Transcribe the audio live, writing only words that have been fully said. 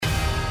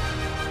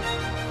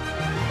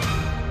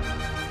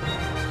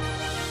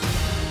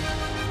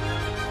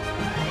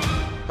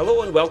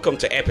Hello and welcome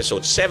to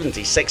episode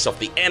 76 of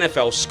the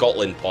NFL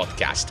Scotland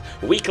podcast.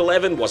 Week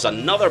 11 was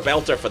another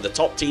belter for the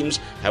top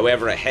teams,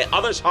 however it hit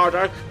others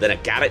harder than a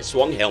Garrett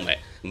swung helmet.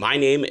 My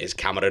name is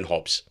Cameron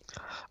Hobbs.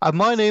 And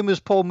my name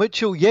is Paul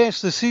Mitchell.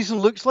 Yes, the season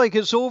looks like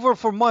it's over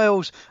for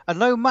Miles, and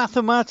now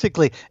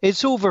mathematically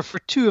it's over for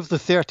 2 of the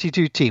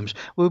 32 teams.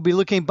 We'll be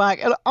looking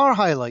back at our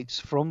highlights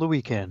from the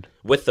weekend.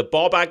 With the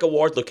Bobag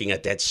Award looking a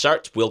dead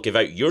cert, we'll give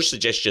out your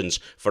suggestions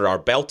for our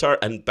Belter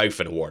and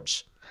Bowfin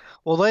Awards.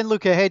 We'll then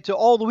look ahead to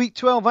all the Week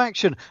 12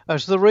 action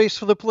as the race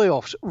for the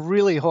playoffs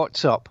really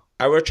hots up.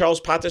 Our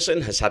Charles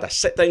Patterson has had a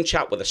sit-down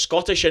chat with a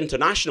Scottish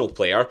international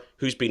player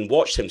who's been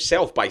watched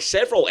himself by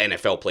several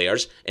NFL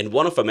players in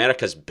one of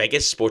America's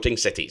biggest sporting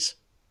cities.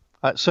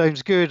 That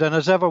sounds good, and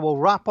as ever we'll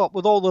wrap up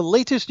with all the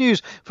latest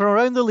news from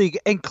around the league,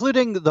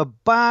 including the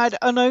Bad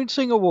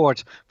Announcing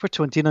Awards for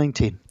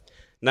 2019.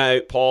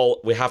 Now,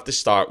 Paul, we have to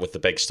start with the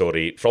big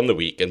story from the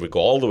week, and we go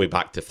all the way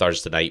back to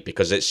Thursday night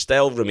because it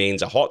still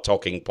remains a hot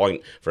talking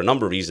point for a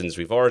number of reasons.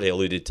 We've already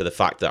alluded to the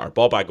fact that our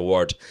Bobag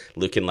Award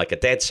looking like a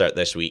dead cert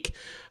this week.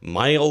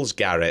 Myles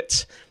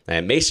Garrett,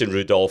 Mason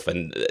Rudolph,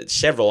 and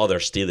several other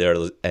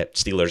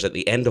Steelers at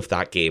the end of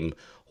that game.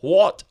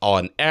 What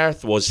on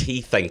earth was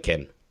he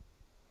thinking?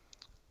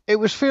 It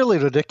was fairly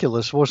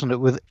ridiculous, wasn't it,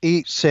 with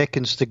 8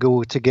 seconds to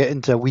go to get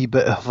into a wee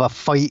bit of a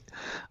fight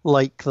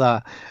like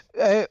that.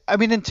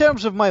 In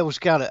terms of Myles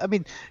Garrett,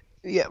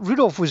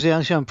 Rudolph was the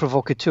ancien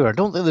provocateur. I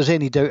don't think there's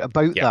any doubt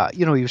about that.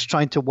 You know, he was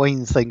trying to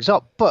wind things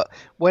up. But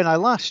when I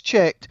last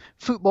checked,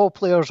 football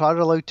players are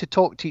allowed to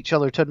talk to each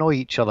other, to annoy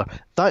each other.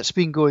 That's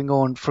been going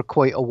on for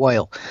quite a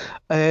while.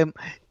 You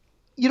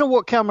know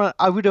what, Cameron?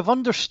 I would have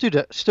understood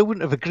it. Still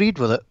wouldn't have agreed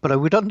with it, but I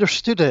would have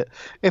understood it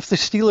if the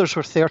Steelers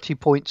were 30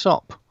 points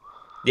up.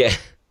 Yeah.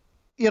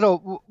 You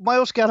know,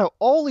 Myles Garrett,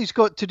 all he's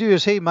got to do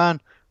is, hey, man,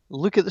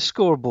 look at the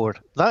scoreboard.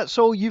 That's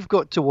all you've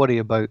got to worry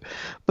about.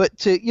 But,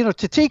 to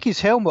take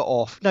his helmet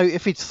off, now,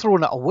 if he'd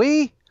thrown it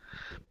away,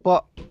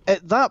 but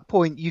at that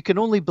point, you can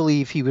only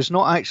believe he was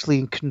not actually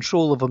in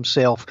control of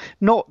himself,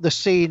 not the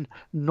sane,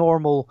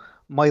 normal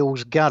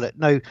Myles Garrett.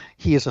 Now,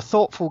 he is a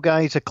thoughtful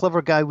guy, he's a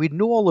clever guy, we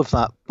know all of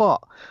that,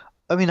 but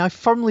I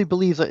firmly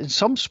believe that in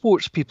some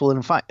sports people,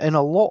 in fact, in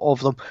a lot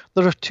of them,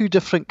 there are 2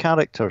 different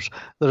characters.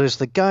 There is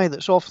the guy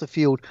that's off the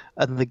field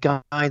and the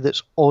guy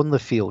that's on the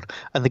field.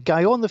 And the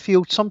guy on the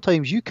field,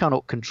 sometimes you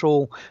cannot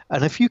control.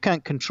 And if you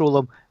can't control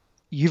him,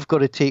 you've got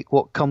to take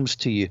what comes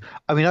to you.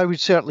 I would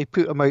certainly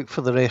put him out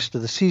for the rest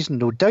of the season,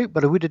 no doubt,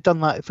 but I would have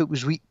done that if it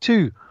was week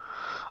 2.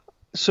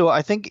 So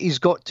I think he's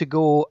got to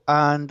go,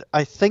 and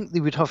I think they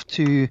would have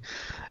to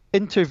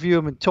interview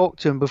him and talk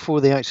to him before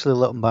they actually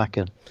let him back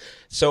in.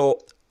 So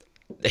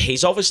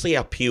he's obviously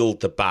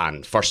appealed the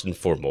ban, first and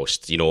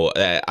foremost.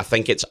 I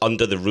think it's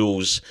under the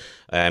rules.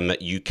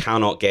 You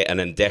cannot get an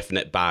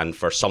indefinite ban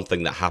for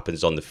something that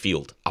happens on the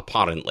field,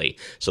 apparently.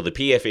 So the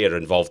PFA are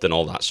involved in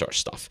all that sort of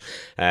stuff.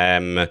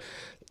 I'm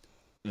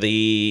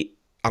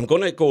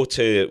going to go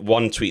to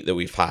one tweet that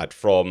we've had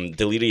from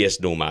Delirious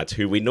Nomad,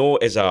 who we know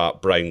is a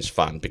Browns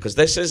fan, because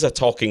this is a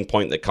talking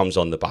point that comes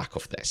on the back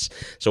of this.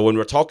 So when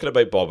we're talking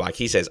about Bobag,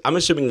 he says, I'm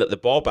assuming that the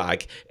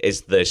Bobag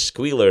is the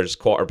Squealers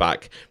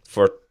quarterback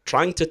for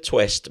trying to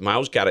twist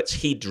Myles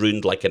Garrett's head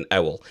round like an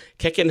owl,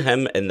 kicking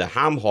him in the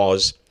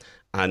ham-haws,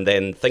 and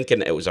then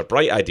thinking it was a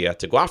bright idea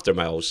to go after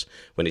Myles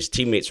when his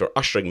teammates were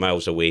ushering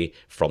Myles away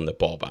from the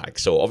Bobag.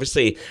 So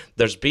obviously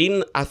there's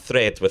been a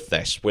thread with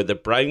this where the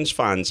Browns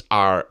fans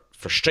are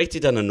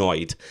frustrated and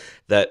annoyed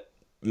that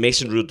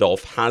Mason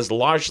Rudolph has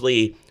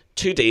largely,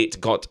 to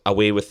date, got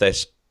away with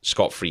this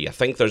scot-free. I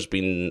think there's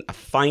been a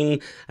fine.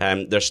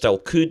 There still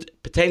could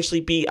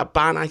potentially be a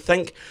ban, I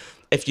think.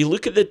 If you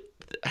look at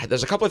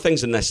there's a couple of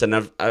things in this, and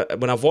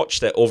when I've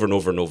watched it over and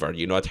over and over,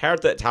 I'd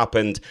heard that it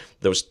happened.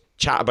 There was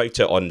chat about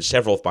it on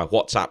several of my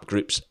WhatsApp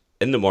groups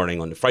in the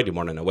morning, on the Friday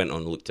morning. I went on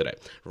and looked at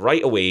it.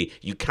 Right away,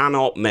 you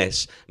cannot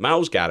miss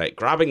Myles Garrett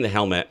grabbing the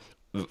helmet.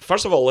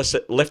 First of all,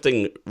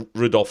 lifting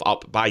Rudolph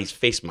up by his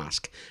face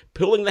mask,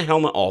 pulling the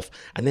helmet off,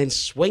 and then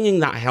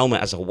swinging that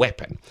helmet as a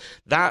weapon.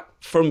 That,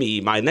 for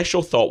me, my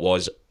initial thought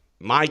was,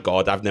 my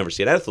God, I've never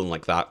seen anything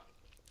like that.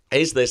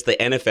 Is this the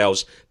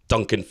NFL's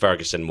Duncan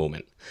Ferguson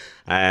moment?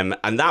 And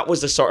that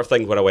was the sort of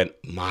thing where I went,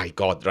 my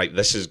God, right,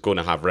 this is going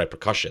to have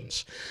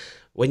repercussions.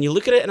 When you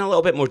look at it in a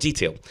little bit more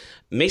detail,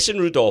 Mason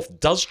Rudolph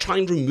does try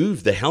and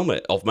remove the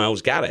helmet of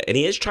Myles Garrett, and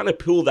he is trying to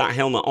pull that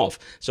helmet off.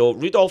 So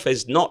Rudolph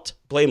is not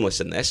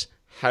blameless in this.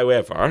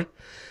 However,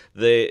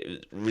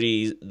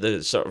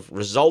 the sort of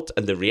result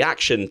and the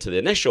reaction to the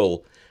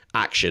initial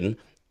action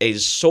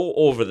is so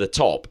over the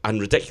top and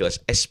ridiculous,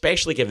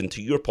 especially given,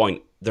 to your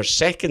point, there's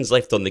seconds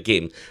left on the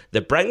game.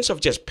 The Browns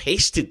have just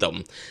pasted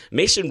them.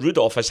 Mason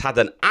Rudolph has had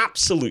an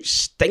absolute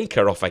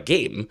stinker of a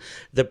game.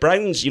 The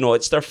Browns,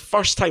 it's their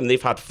first time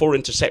they've had 4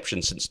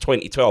 interceptions since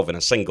 2012 in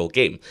a single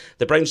game.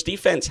 The Browns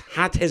defense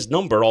had his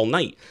number all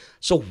night.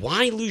 So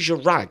why lose your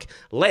rag?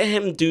 Let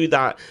him do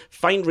that,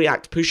 fine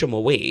react, push him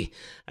away.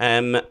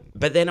 But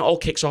then it all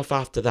kicks off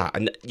after that.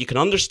 And you can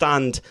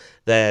understand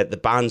the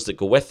bans that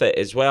go with it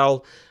as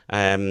well.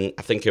 I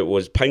think it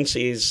was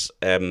Pouncey's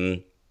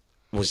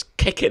was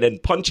kicking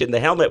and punching the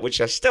helmet,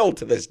 which I still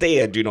to this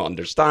day I do not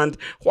understand.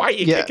 Why are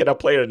you kicking a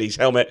player in his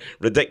helmet?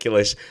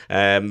 Ridiculous.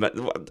 I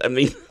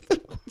mean,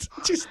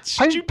 just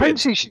stupid.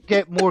 Pouncey should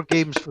get more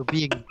games for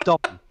being dumb.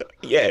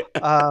 Yeah.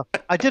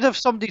 I did have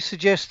somebody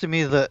suggest to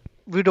me that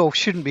Rudolph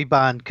shouldn't be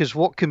banned because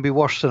what can be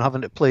worse than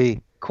having to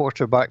play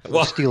quarterback for the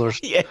Steelers?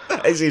 Yeah,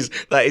 that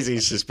is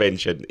his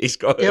suspension. He's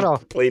got to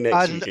play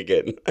next week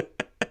again.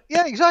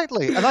 Yeah,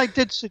 exactly. And I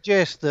did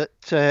suggest that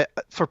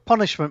for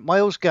punishment,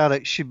 Myles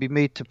Garrett should be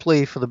made to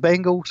play for the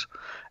Bengals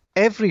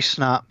every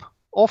snap,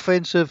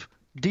 offensive,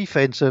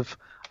 defensive,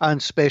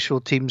 and special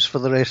teams for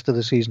the rest of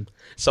the season.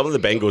 Some of the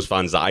Bengals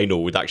fans that I know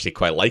would actually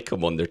quite like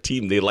him on their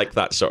team. They like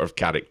that sort of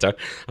character.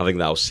 I think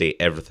that'll say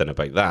everything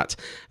about that.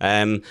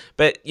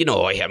 But,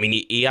 I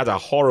mean, he had a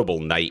horrible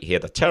night. He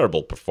had a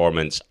terrible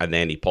performance, and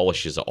then he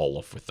polishes it all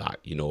off with that.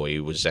 He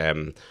was...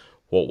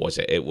 what was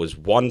it? It was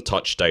 1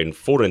 touchdown,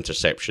 4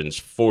 interceptions,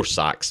 4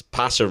 sacks.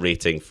 Passer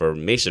rating for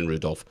Mason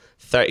Rudolph,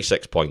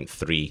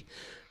 36.3.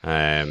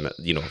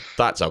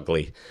 That's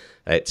ugly.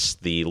 It's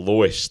the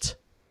lowest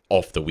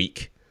of the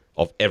week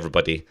of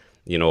everybody.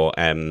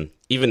 Even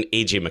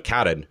AJ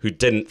McCarron, who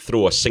didn't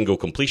throw a single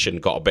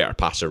completion, got a better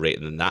passer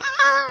rating than that.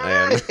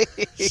 I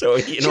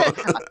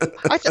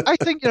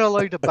think you're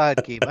allowed a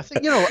bad game. I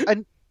think,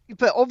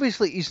 but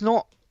obviously he's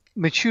not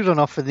mature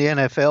enough in the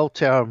NFL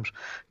terms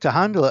to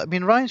handle it. I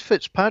mean, Ryan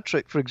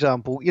Fitzpatrick, for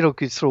example,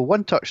 could throw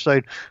 1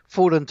 touchdown,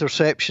 4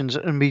 interceptions,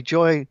 and be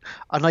enjoying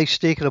a nice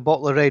steak and a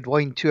bottle of red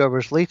wine 2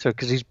 hours later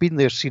because he's been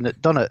there, seen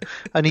it, done it,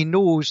 and he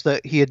knows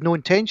that he had no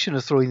intention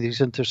of throwing these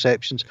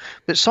interceptions.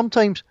 But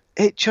sometimes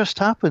it just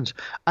happens,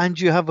 and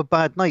you have a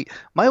bad night.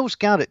 Myles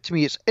Garrett, to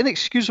me, it's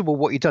inexcusable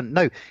what he done.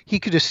 Now, he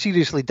could have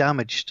seriously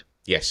damaged.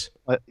 Yes.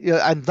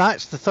 And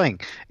that's the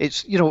thing.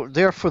 It's,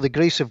 there for the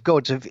grace of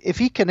God. If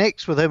he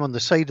connects with him on the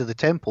side of the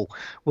temple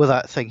with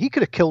that thing, he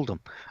could have killed him.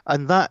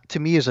 And that, to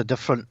me, is a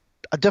different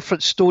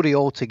story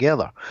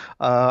altogether.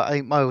 I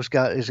think Myles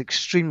Garrett is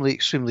extremely,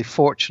 extremely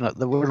fortunate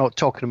that we're not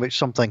talking about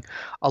something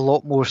a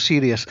lot more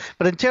serious.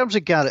 But in terms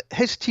of Garrett,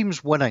 his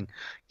team's winning.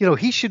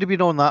 He should have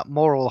been on that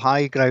moral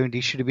high ground.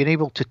 He should have been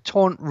able to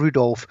taunt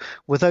Rudolph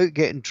without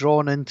getting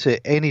drawn into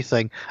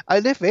anything.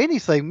 And if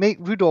anything, make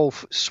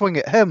Rudolph swing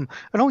at him,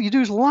 and all you do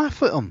is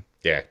laugh at him.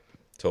 Yeah,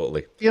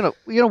 totally.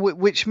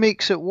 Which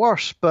makes it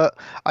worse. But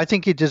I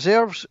think he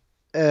deserves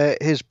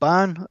his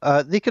ban.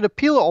 They can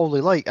appeal it all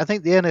they like. I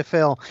think the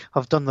NFL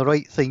have done the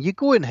right thing. You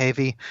go in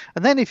heavy,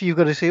 and then if you've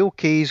got to say,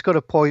 okay, he's got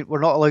a point,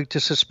 we're not allowed to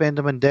suspend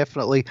him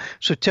indefinitely,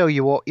 so tell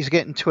you what, he's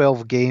getting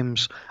 12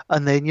 games,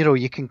 and then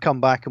you can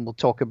come back and we'll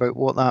talk about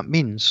what that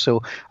means.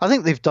 So I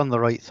think they've done the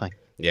right thing.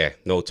 Yeah,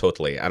 no,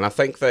 totally. And I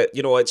think that,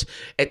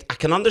 I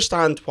can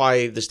understand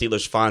why the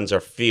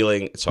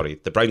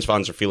Browns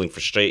fans are feeling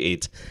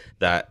frustrated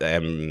that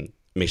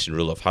Mason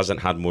Rudolph hasn't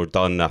had more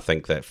done. I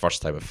think that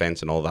first-time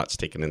offence and all that's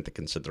taken into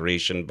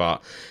consideration.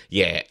 But,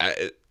 yeah,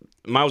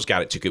 Myles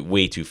Garrett took it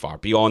way too far.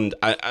 Beyond,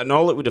 and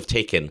all it would have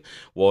taken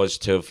was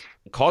to have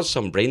caused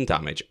some brain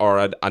damage or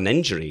an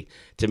injury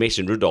to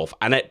Mason Rudolph.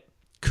 And it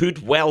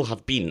could well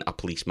have been a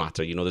police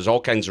matter. There's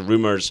all kinds of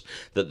rumours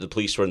that the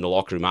police were in the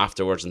locker room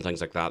afterwards and things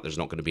like that. There's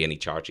not going to be any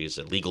charges.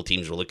 The legal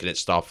teams were looking at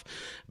stuff.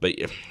 But,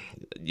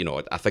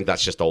 I think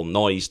that's just all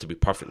noise, to be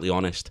perfectly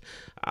honest.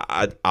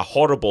 A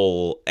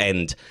horrible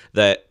end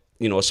that,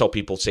 I saw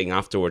people saying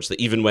afterwards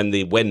that even when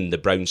they win, the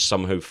Browns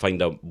somehow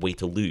find a way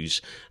to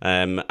lose.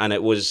 And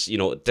it was,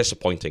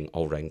 disappointing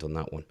all round on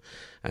that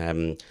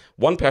one.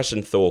 One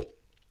person, though,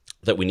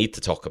 that we need to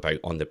talk about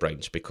on the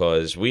Browns,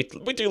 because we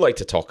do like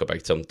to talk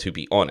about them, to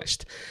be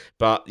honest.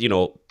 But,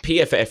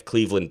 PFF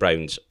Cleveland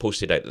Browns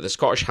posted out that the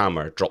Scottish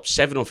Hammer dropped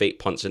 7 of 8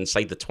 punts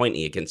inside the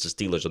 20 against the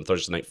Steelers on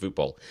Thursday Night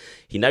Football.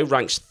 He now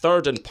ranks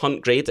 3rd in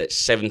punt grade at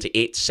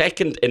 78,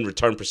 2nd in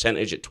return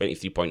percentage at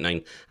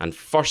 23.9, and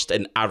 1st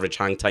in average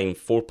hang time,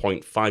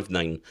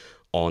 4.59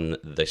 on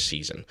this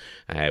season.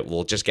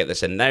 We'll just get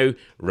this in now.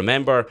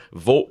 Remember,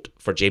 vote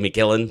for Jamie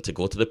Gillan to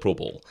go to the Pro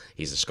Bowl.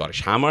 He's the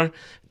Scottish Hammer.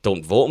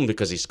 Don't vote him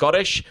because he's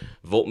Scottish.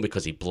 Vote him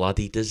because he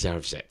bloody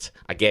deserves it.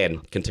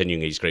 Again,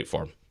 continuing his great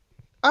form.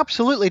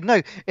 Absolutely.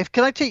 Now,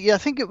 can I take you, I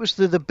think it was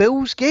the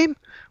Bills game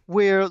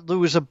where there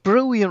was a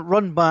brilliant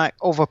run back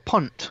of a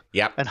punt.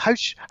 Yep. And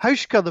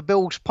Hauschka, the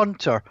Bills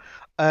punter,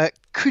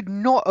 could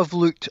not have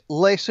looked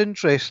less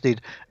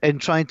interested in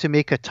trying to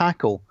make a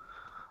tackle.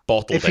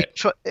 Bottled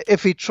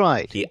if he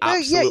tried. He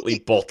absolutely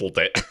bottled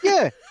it.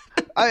 Yeah.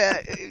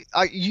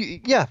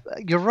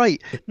 You're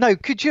right. Now,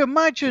 could you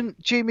imagine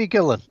Jamie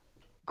Gillan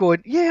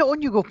going, yeah,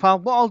 on you go, pal.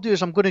 What I'll do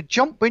is I'm going to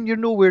jump when you're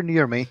nowhere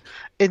near me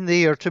in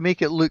the air to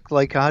make it look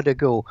like I had a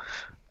go.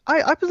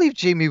 I believe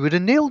Jamie would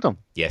have nailed him.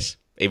 Yes,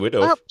 he would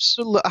have.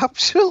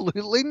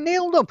 Absolutely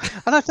nailed him.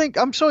 And I think,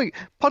 I'm sorry,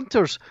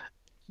 punters,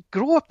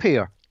 grow a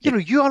pair.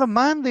 You are a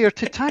man there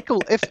to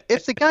tackle.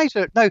 If the guys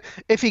are... Now,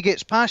 if he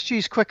gets past you,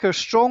 he's quicker,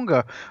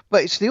 stronger.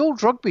 But it's the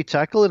old rugby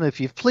tackle, and if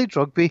you've played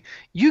rugby,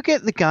 you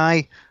get the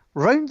guy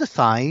round the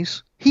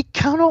thighs. He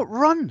cannot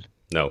run.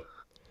 No.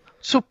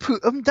 So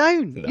put him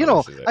down.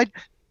 No,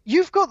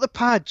 you've got the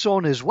pads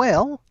on as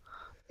well.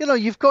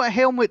 you've got a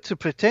helmet to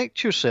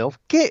protect yourself.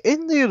 Get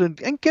in there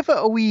and give it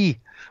a wee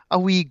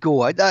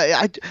go.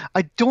 I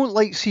don't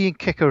like seeing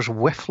kickers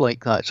whiff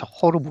like that. It's a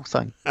horrible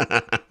thing.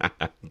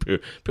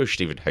 Poor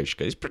Stephen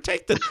Hauschka. He's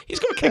protected. He's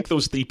going to kick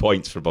those 3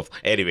 points for both.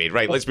 Anyway,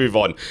 right, let's move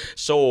on.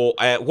 So,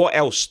 what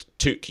else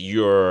took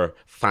your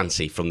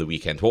fancy from the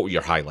weekend? What were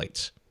your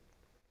highlights?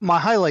 My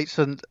highlights,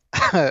 and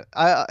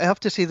I have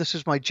to say this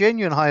is my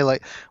genuine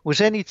highlight, was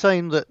any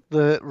time that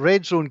the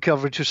red zone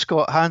coverage of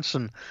Scott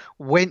Hansen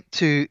went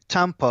to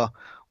Tampa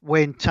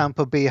when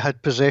Tampa Bay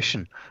had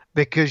possession,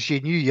 because you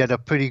knew you had a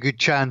pretty good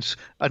chance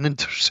an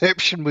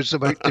interception was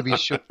about to be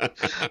shown.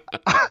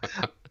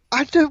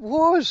 And it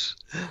was.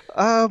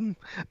 And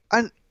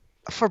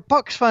for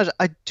Bucks fans,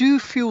 I do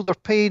feel their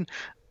pain.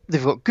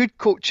 They've got good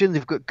coaching,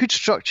 they've got good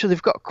structure,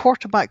 they've got a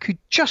quarterback who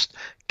just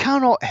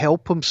cannot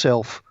help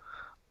himself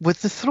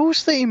with the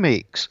throws that he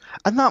makes.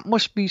 And that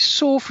must be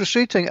so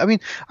frustrating. I mean,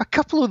 a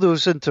couple of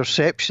those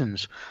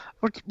interceptions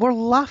were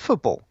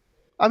laughable.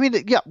 I mean,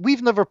 yeah,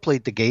 we've never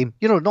played the game,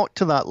 not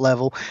to that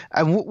level.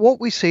 And what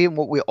we say and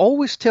what we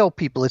always tell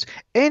people is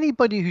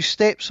anybody who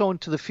steps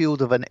onto the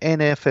field of an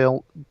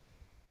NFL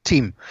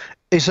team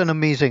is an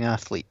amazing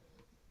athlete.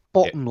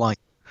 Bottom line.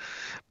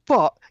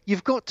 But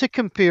you've got to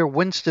compare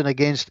Winston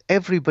against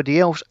everybody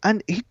else,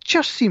 and he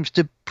just seems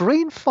to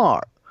brain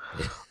fart.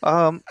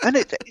 And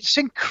it's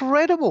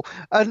incredible.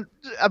 And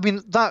I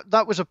mean,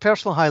 that was a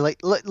personal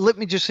highlight. Let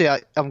me just say,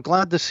 I'm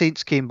glad the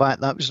Saints came back.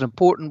 That was an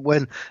important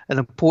win, an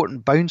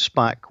important bounce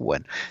back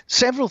win.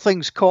 Several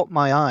things caught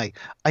my eye.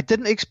 I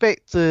didn't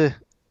expect the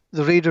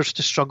Raiders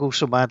to struggle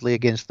so badly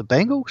against the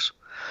Bengals.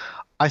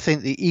 I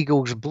think the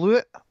Eagles blew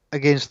it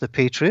against the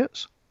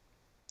Patriots.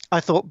 I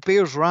thought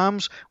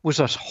Bears-Rams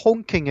was as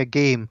honking a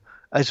game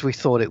as we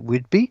thought it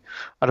would be,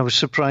 and I was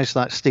surprised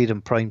that stayed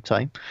in prime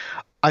time.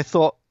 I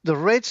thought the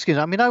Redskins,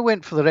 I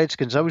went for the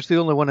Redskins. I was the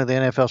only one of the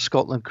NFL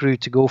Scotland crew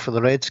to go for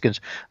the Redskins.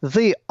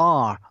 They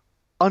are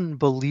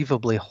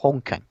unbelievably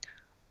honking.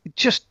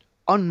 Just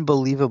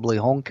unbelievably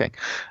honking.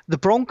 The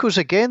Broncos,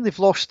 again, they've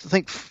lost, I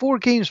think, 4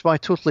 games by a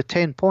total of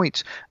 10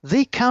 points.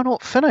 They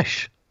cannot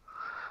finish.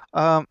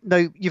 Now,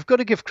 you've got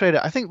to give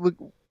credit.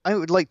 I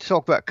would like to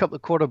talk about a couple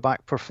of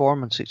quarterback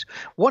performances.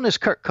 One is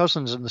Kirk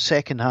Cousins in the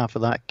second half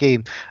of that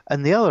game,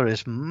 and the other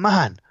is,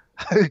 man,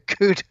 how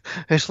good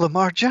is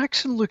Lamar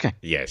Jackson looking?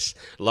 Yes,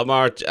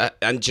 Lamar,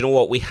 and you know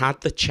what? We had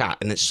the chat,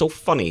 and it's so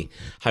funny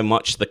how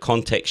much the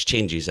context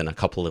changes in a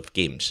couple of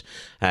games.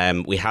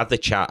 We had the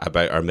chat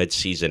about our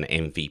mid-season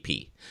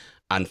MVP.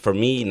 And for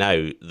me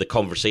now, the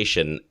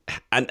conversation,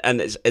 and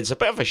it's a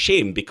bit of a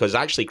shame because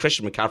actually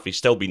Christian McCaffrey's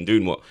still been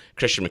doing what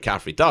Christian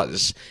McCaffrey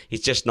does.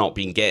 He's just not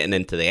been getting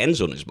into the end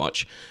zone as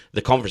much.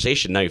 The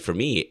conversation now for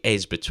me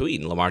is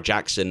between Lamar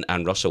Jackson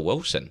and Russell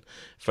Wilson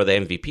for the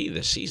MVP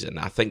this season.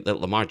 I think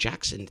that Lamar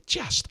Jackson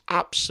just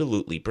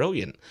absolutely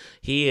brilliant.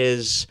 He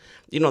is,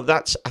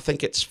 I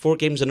think it's 4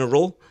 games in a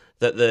row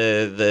that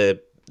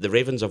the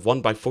Ravens have won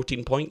by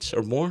 14 points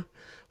or more,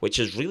 which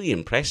is really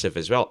impressive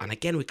as well. And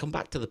again, we come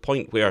back to the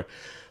point where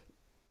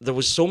there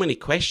was so many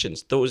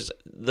questions.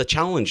 The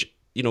challenge,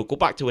 go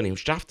back to when he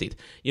was drafted.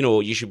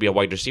 You should be a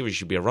wide receiver, you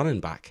should be a running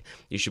back,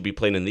 you should be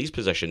playing in these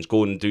positions,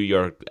 go and do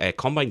your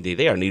combine day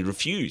there. And he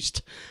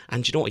refused.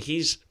 And you know what?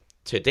 He's,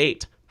 to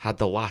date, had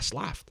the last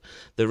laugh.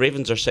 The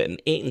Ravens are sitting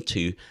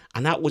 8-2,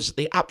 and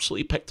they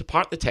absolutely picked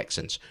apart the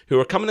Texans, who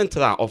were coming into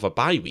that off a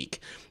bye week.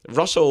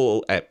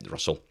 Deshaun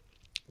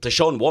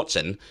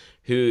Watson,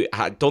 who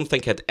I don't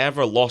think had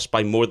ever lost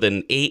by more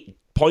than 8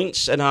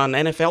 points in an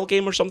NFL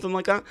game or something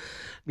like that.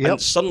 Yep.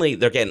 And suddenly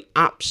they're getting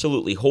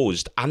absolutely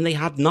hosed, and they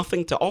had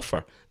nothing to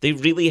offer. They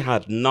really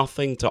had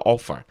nothing to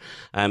offer.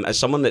 As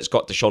someone that's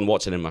got Deshaun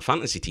Watson in my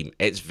fantasy team,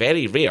 it's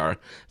very rare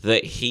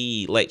that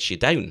he lets you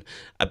down.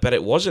 But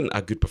it wasn't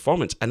a good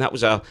performance, and that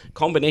was a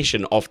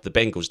combination of the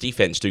Bengals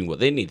defense doing what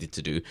they needed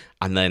to do,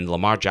 and then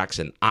Lamar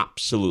Jackson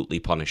absolutely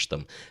punished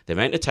them. The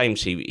amount of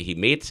times he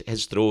made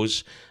his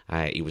throws,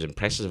 he was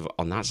impressive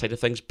on that side of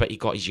things, but he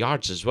got his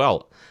yards as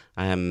well.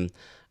 And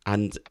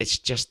it's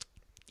just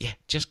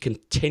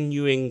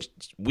continuing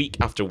week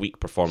after week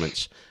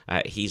performance.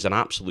 He's an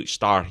absolute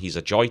star. He's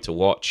a joy to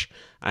watch.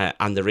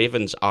 And the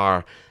Ravens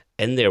are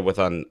in there with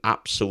an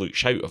absolute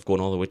shout of going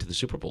all the way to the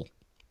Super Bowl.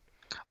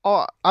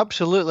 Oh,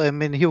 absolutely. I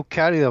mean, he'll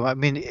carry them. I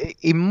mean,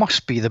 he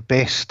must be the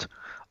best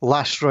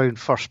last round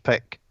first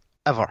pick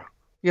ever.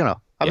 I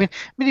mean,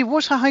 he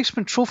was a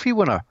Heisman Trophy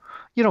winner,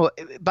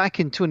 back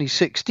in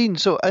 2016.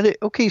 So,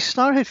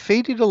 Star had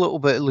faded a little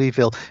bit at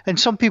Louisville. And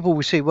some people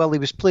would say, well, he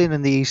was playing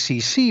in the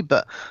ACC.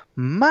 But,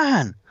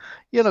 man,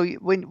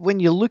 when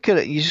you look at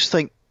it, you just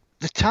think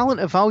the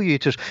talent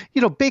evaluators,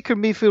 Baker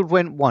Mayfield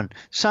went 1,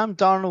 Sam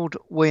Darnold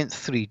went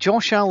 3,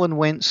 Josh Allen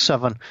went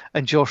 7,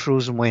 and Josh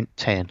Rosen went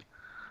 10.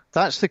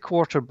 That's the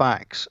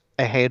quarterbacks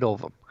ahead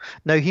of him.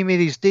 Now, he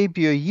made his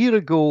debut a year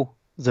ago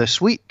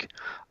this week,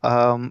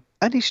 and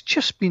he's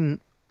just been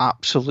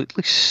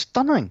absolutely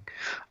stunning.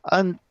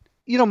 And,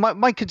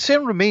 my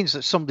concern remains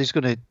that somebody's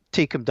going to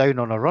take him down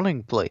on a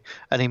running play,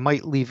 and he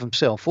might leave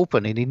himself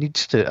open, and he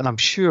needs to. And I'm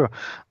sure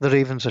the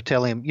Ravens are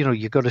telling him,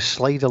 you got to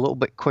slide a little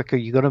bit quicker.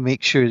 You got to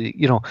make sure that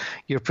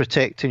you're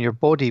protecting your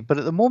body. But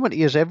at the moment,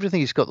 he has everything.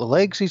 He's got the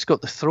legs, he's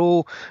got the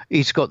throw,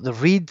 he's got the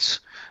reads,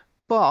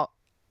 but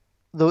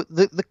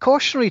the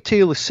cautionary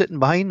tale is sitting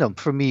behind him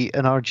for me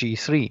in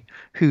RG3,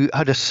 who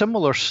had a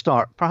similar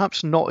start,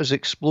 perhaps not as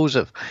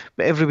explosive,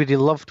 but everybody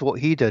loved what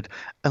he did,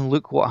 and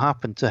look what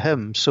happened to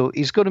him. So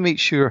he's got to make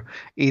sure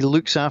he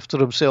looks after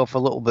himself a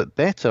little bit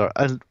better,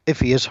 and if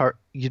he is hurt,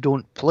 you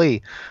don't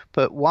play.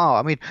 But wow,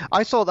 I mean,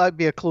 I thought that'd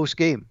be a close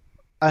game.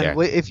 And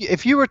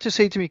if you were to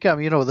say to me, Cam,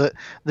 that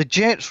the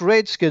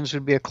Jets-Redskins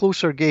would be a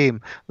closer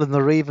game than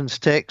the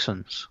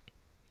Ravens-Texans,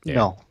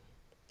 no.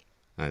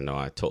 I know,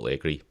 I totally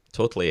agree.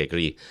 Totally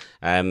agree.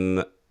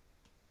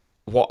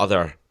 What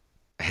other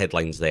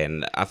headlines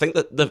then? I think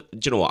that do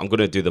you know what? I'm going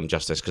to do them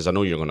justice because I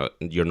know you're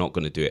not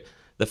going to do it.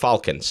 The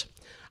Falcons.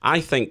 I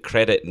think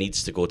credit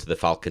needs to go to the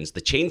Falcons. The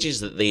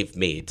changes that they've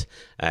made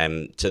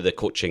to the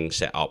coaching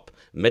setup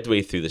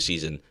midway through the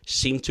season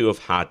seem to have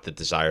had the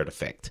desired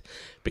effect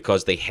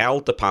because they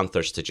held the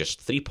Panthers to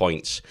just 3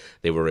 points.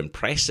 They were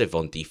impressive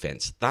on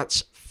defense.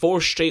 That's 4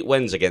 straight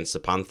wins against the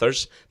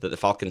Panthers that the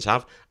Falcons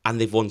have,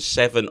 and they've won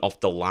 7 of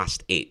the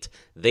last 8.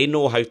 They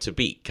know how to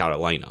beat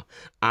Carolina.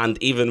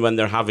 And even when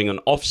they're having an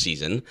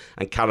off-season,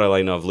 and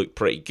Carolina have looked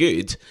pretty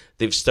good,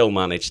 they've still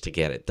managed to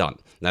get it done.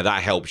 Now,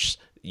 that helps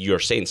your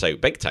Saints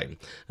out big time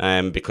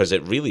because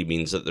it really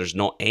means that there's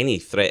not any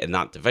threat in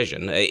that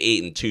division. At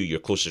 8-2, your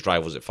closest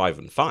rivals at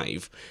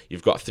 5-5.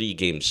 You've got a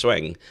 3-game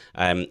swing.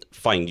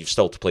 Fine, you've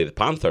still to play the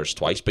Panthers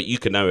twice, but you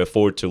can now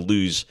afford to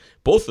lose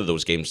both of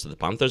those games to the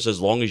Panthers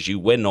as long as you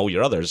win all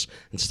your others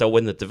and still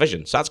win the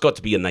division. So that's got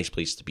to be a nice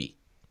place to be.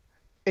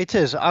 It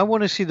is. I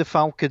want to see the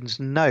Falcons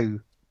now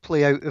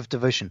play out of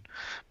division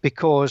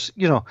because,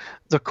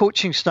 their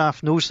coaching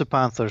staff knows the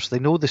Panthers. They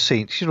know the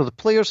Saints. The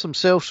players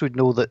themselves would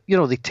know that,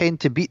 they tend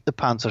to beat the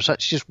Panthers.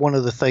 That's just one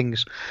of the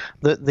things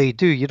that they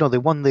do. They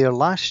won there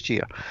last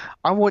year.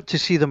 I want to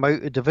see them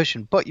out of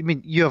division. But,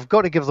 you have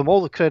got to give them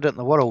all the credit in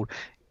the world,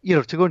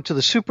 to go into the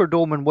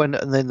Superdome and win,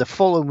 and then the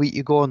following week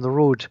you go on the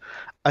road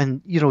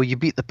and, you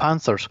beat the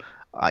Panthers.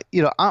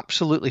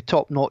 Absolutely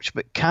top notch.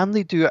 But can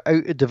they do it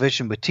out of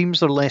division with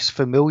teams they're less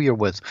familiar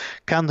with?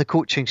 Can the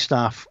coaching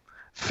staff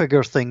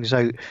figure things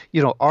out?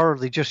 Or are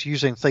they just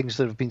using things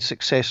that have been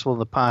successful in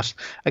the past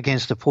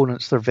against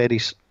opponents they're very,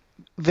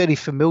 very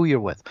familiar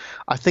with?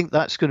 I think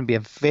that's going to be a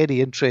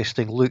very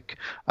interesting look.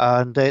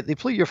 And they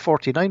play your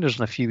 49ers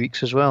in a few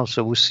weeks as well,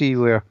 so we'll see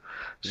where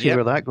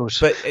that goes.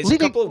 But it's a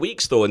couple of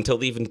weeks, though, until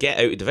they even get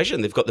out of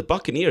division. They've got the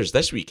Buccaneers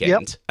this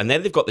weekend, and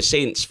then they've got the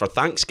Saints for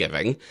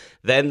Thanksgiving,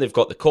 then they've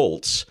got the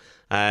Colts,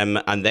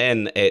 and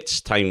then it's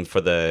time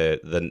for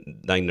the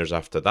Niners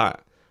after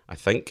that, I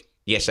think.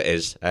 Yes, it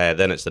is.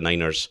 Then it's the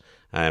Niners.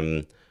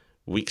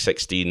 Week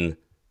 16.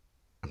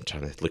 I'm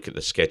trying to look at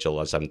the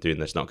schedule as I'm doing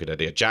this. Not a good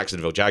idea.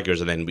 Jacksonville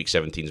Jaguars, and then week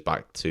 17 is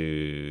back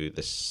to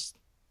this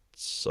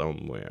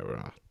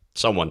somewhere.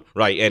 Someone.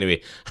 Right,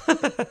 anyway.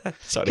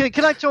 Sorry.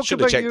 Can I talk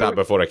Should have checked that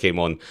before I came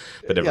on,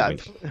 but never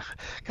mind.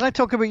 Can I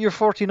talk about your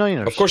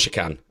 49ers? Of course you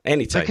can.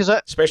 Anytime.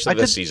 Especially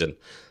this season.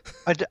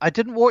 I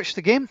didn't watch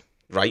the game.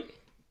 Right.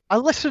 I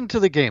listened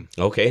to the game.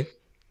 Okay.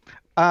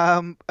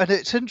 And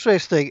it's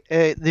interesting.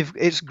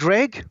 It's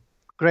Greg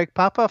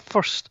Papa,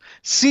 first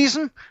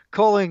season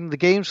calling the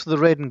games for the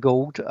Red and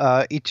Gold.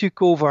 He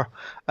took over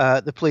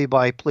the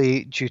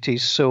play-by-play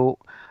duties. So,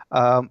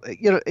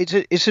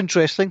 it's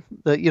interesting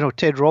that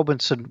Ted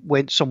Robinson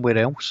went somewhere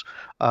else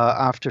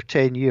after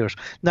 10 years.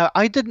 Now,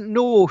 I didn't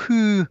know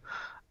who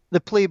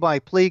the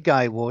play-by-play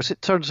guy was.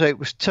 It turns out it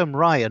was Tim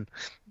Ryan.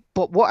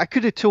 But what I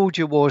could have told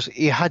you was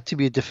he had to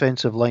be a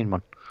defensive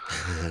lineman.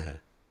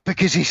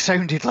 Because he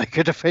sounded like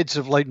a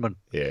defensive lineman.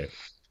 Yeah.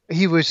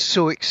 He was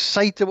so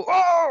excited.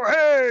 Oh,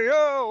 hey,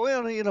 oh,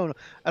 well,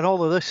 and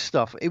all of this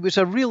stuff. It was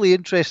a really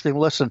interesting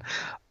listen.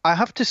 I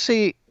have to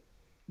say,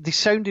 they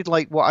sounded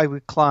like what I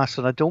would class,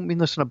 and I don't mean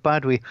this in a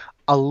bad way,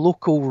 a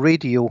local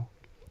radio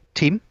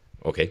team.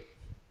 Okay.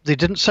 They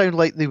didn't sound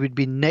like they would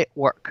be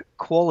network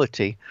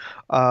quality.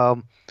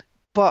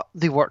 But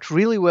they worked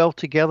really well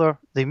together.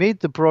 They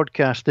made the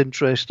broadcast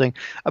interesting.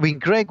 I mean,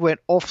 Greg went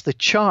off the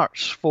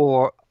charts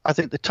for, I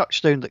think, the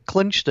touchdown that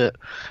clinched it,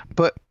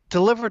 but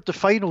delivered the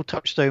final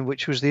touchdown,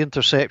 which was the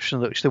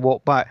interception, which they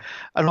walked back,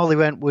 and all they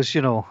went was,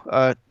 touchdown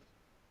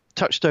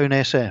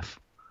SF.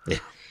 Yeah.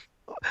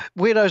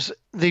 Whereas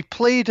they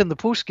played in the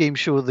post-game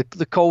show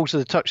the calls of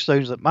the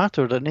touchdowns that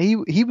mattered, and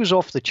he was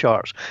off the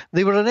charts.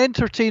 They were an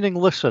entertaining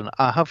listen,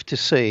 I have to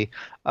say,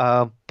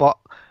 but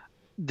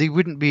they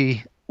wouldn't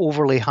be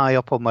overly high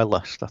up on my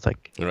list, I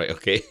think. Right,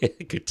 okay.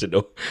 Good to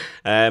know.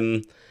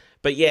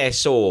 But yeah,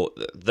 so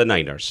the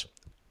Niners.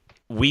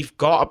 We've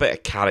got a bit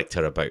of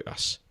character about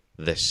us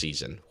this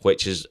season,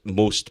 which is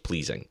most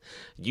pleasing.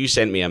 You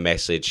sent me a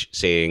message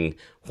saying,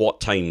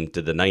 what time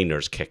did the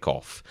Niners kick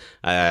off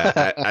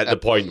at the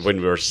point when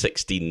we were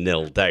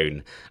 16-0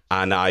 down.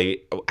 And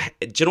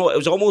do you know what? It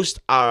was almost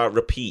a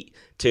repeat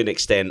to an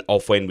extent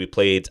of when we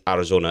played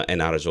Arizona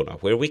in Arizona,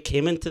 where we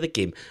came into the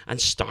game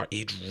and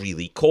started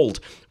really cold.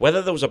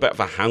 Whether there was a bit of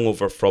a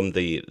hangover from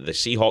the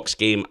Seahawks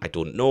game, I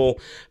don't know.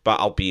 But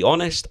I'll be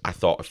honest, I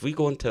thought if we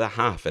go into the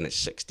half and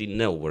it's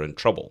 16-0, we're in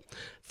trouble.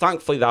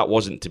 Thankfully, that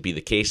wasn't to be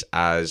the case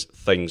as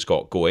things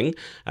got going.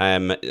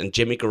 And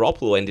Jimmy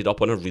Garoppolo ended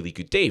up on a really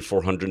good day,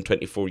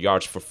 424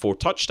 yards for 4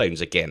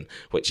 touchdowns again,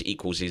 which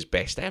equals his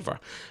best ever.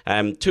 2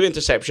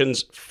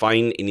 interceptions,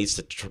 fine. He needs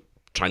to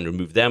try and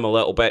remove them a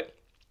little bit.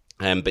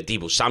 But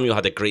Deebo Samuel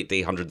had a great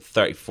day,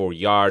 134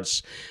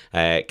 yards.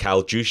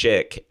 Kyle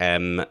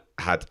Juszczyk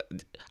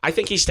I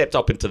think he stepped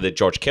up into the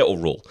George Kittle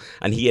role,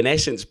 and he in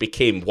essence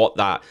became what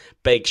that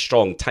big,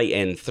 strong, tight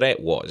end threat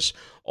was.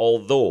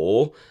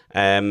 Although,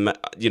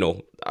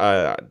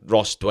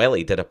 Ross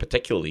Dwelly did a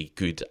particularly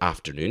good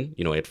afternoon.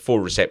 He had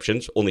 4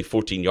 receptions, only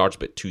 14 yards,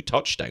 but 2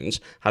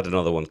 touchdowns. Had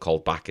another one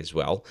called back as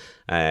well.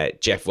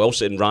 Jeff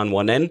Wilson ran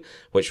one in,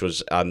 which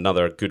was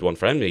another good one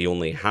for him. He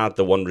only had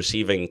the 1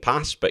 receiving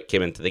pass, but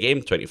came into the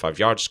game, 25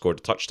 yards, scored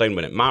a touchdown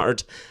when it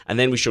mattered. And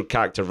then we showed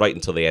character right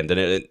until the end.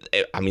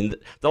 And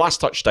the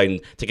last touchdown,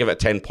 to give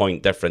it a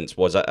 10-point difference,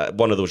 was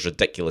one of those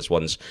ridiculous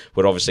ones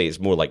where obviously it's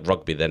more like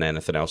rugby than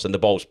anything else. And the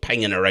ball's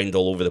pinging around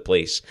all over the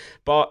place.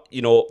 But,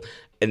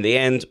 in the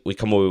end, we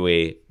come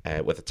away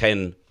with a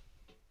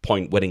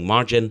 10-point winning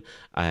margin,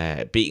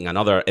 beating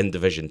another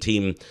in-division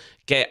team,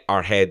 get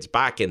our heads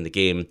back in the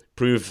game,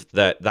 prove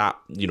that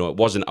it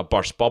wasn't a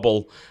burst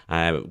bubble,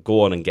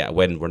 go on and get a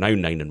win. We're now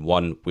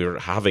 9-1. We're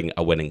having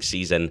a winning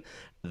season.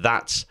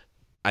 That's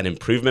an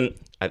improvement.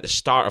 At the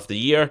start of the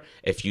year,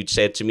 if you'd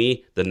said to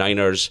me the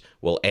Niners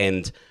will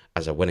end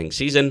as a winning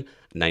season,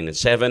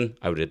 9-7,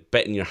 I would have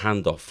bitten your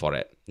hand off for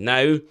it.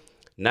 Now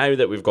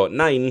that we've got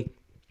 9,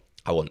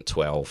 I want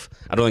 12.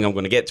 I don't think I'm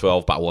going to get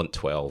 12, but I want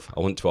 12. I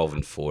want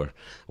 12-4. I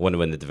want to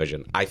win the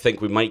division. I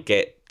think we might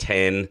get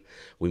 10.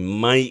 We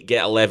might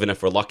get 11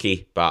 if we're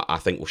lucky, but I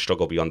think we'll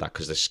struggle beyond that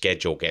because the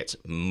schedule gets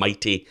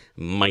mighty,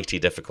 mighty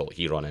difficult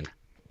here on in.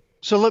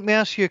 So let me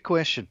ask you a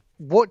question.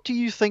 What do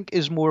you think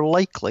is more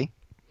likely,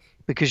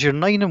 because you're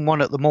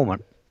 9-1 at the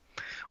moment,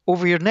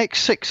 over your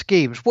next 6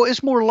 games, what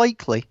is more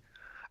likely?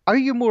 Are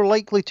you more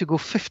likely to go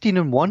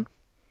 15-1,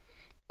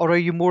 or are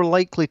you more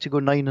likely to go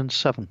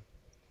 9-7?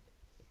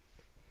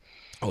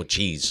 Oh,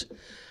 geez.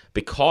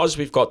 Because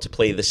we've got to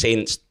play the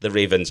Saints, the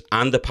Ravens,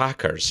 and the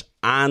Packers,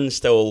 and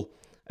still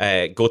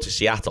go to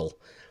Seattle,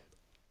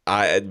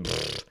 I'm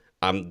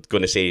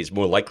going to say it's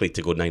more likely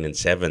to go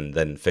 9-7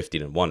 than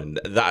 15-1. And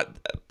that,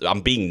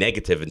 I'm being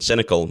negative and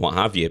cynical and what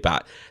have you,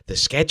 but the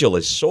schedule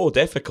is so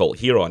difficult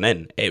here on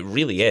in. It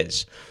really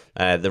is.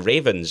 The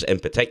Ravens, in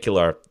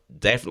particular,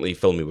 definitely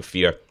fill me with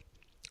fear.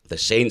 The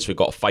Saints, we've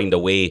got to find a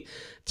way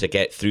to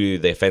get through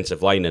the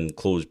offensive line and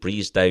close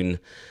Breeze down.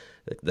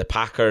 The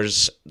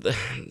Packers, do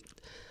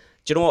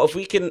you know what?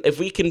 If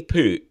we can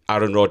put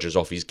Aaron Rodgers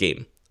off his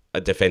game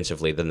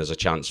defensively, then there's a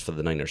chance for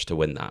the Niners to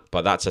win that.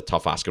 But that's a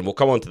tough ask, and we'll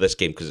come on to this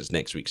game because it's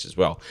next week's as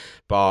well.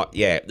 But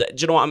yeah, do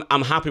you know what?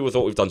 I'm happy with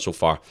what we've done so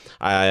far.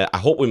 I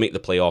hope we make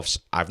the playoffs.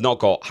 I've not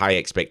got high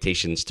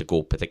expectations to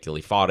go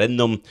particularly far in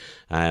them,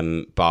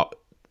 but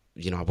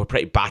we're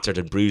pretty battered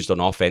and bruised on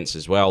offense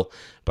as well.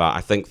 But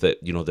I think that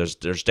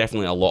there's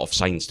definitely a lot of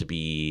signs to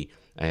be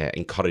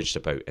encouraged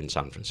about in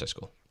San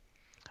Francisco.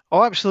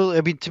 Oh, absolutely.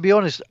 I mean, to be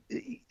honest,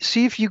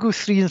 see if you go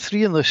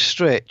 3-3 in this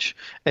stretch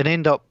and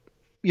end up,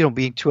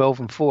 being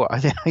 12-4. I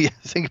think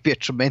it'd be a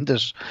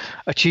tremendous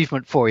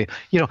achievement for you.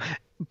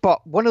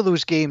 But one of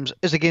those games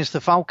is against the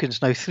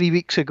Falcons. Now, 3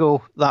 weeks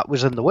ago, that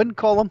was in the win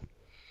column.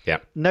 Yeah.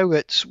 Now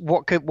it's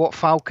what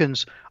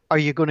Falcons are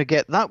you going to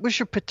get? That was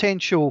your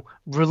potential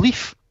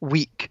relief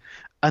week,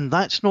 and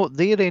that's not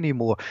there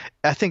anymore.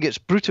 I think it's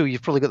brutal.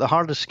 You've probably got the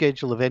hardest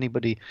schedule of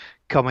anybody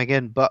coming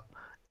in, but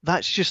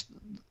that's just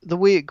the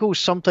way it goes.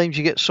 Sometimes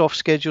you get soft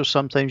schedules,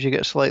 sometimes you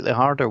get slightly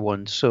harder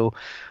ones. So,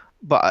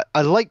 but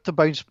I like the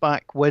bounce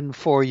back win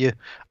for you,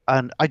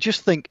 and I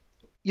just think,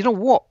 you know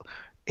what?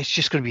 It's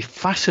just going to be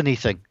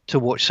fascinating to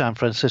watch San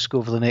Francisco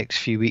over the next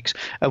few weeks.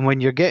 And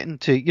when you're getting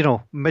to,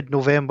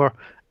 mid-November,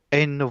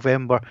 in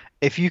November,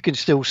 if you can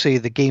still say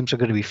the games are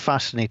going to be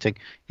fascinating,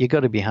 you got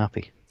to be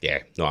happy. Yeah,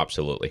 no,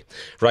 absolutely.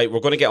 Right, we're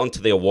going to get on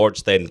to the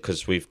awards then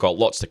because we've got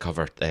lots to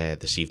cover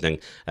this evening.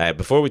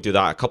 Before we do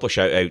that, a couple of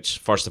shout-outs.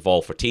 First of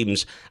all, for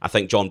teams, I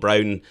think John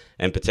Brown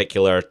in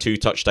particular, 2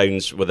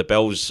 touchdowns with the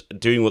Bills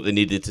doing what they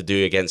needed to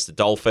do against the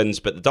Dolphins,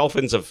 but the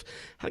Dolphins have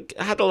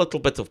had a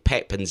little bit of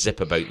pep and zip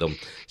about them.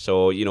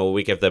 So,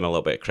 we give them a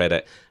little bit of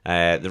credit.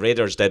 The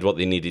Raiders did what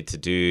they needed to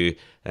do.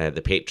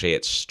 The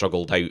Patriots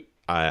struggled out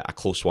a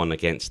close one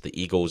against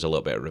the Eagles, a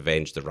little bit of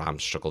revenge. The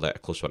Rams struggled out a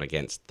close one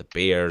against the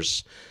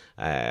Bears.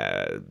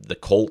 The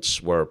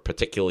Colts were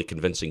particularly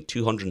convincing,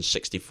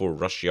 264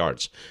 rush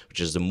yards, which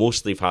is the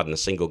most they've had in a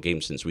single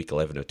game since week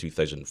 11 of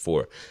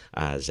 2004,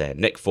 as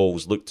Nick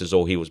Foles looked as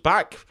though he was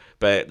back,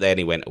 but then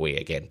he went away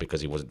again because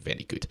he wasn't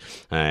very good.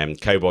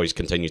 Cowboys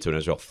continue to win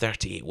as well.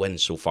 38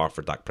 wins so far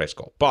for Dak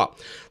Prescott. But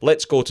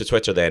let's go to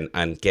Twitter then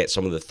and get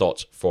some of the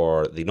thoughts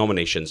for the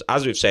nominations.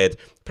 As we've said,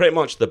 pretty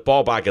much the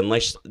ball bag,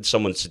 unless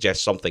someone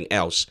suggests something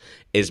else,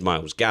 is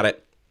Myles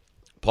Garrett.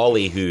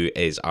 Paulie, who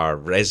is our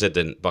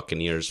resident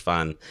Buccaneers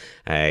fan,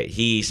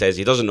 he says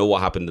he doesn't know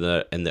what happened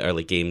in the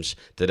early games.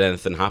 Did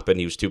anything happen?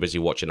 He was too busy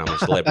watching I'm a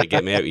Celebrity,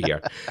 Get Me Out of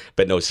Here.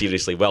 But no,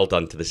 seriously, well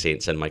done to the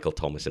Saints and Michael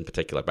Thomas in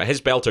particular. But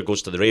his belter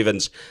goes to the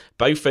Ravens.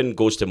 Bowfin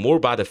goes to more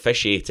bad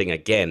officiating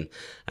again.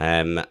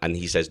 And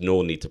he says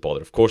no need to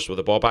bother, of course, with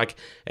the ball bag.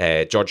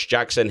 George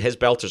Jackson, his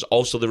belter's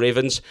also the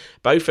Ravens.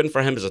 Bowfin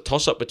for him is a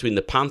toss-up between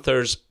the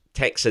Panthers,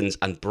 Texans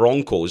and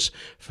Broncos,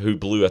 who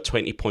blew a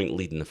 20-point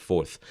lead in the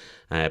fourth.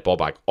 Ball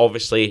bag,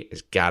 obviously,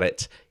 is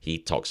Garrett. He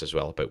talks as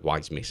well about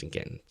Wise Mason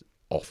getting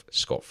off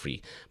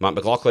scot-free. Matt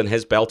McLaughlin,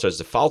 his belter is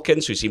the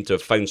Falcons, who seem to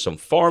have found some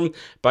form.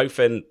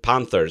 Bowfin,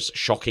 Panthers,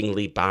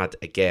 shockingly bad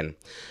again.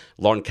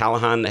 Lauren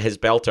Callahan, his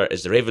belter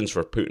is the Ravens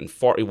for putting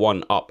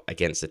 41 up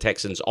against the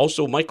Texans.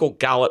 Also, Michael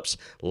Gallup's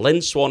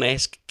Lynn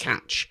Swann-esque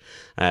catch.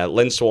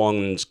 Lynn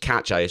Swann's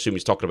catch, I assume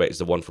he's talking about, is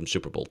the one from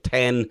Super Bowl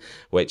 10,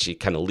 which he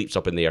kind of leaps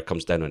up in the air,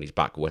 comes down on his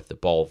back with the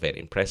ball. Very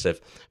impressive.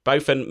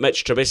 Bowfin,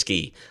 Mitch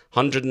Trubisky,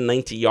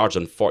 190 yards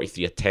on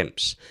 43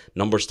 attempts.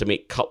 Numbers to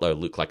make Cutler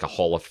look like a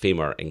Hall of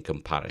Famer in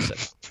comparison.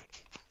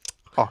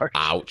 Harsh.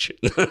 Ouch.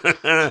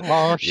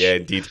 Harsh. Yeah,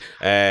 indeed.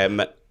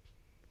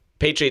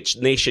 Patriots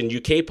Nation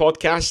UK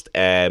podcast,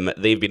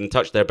 they've been in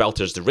touch. Their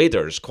belters, the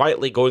Raiders,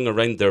 quietly going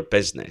around their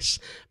business.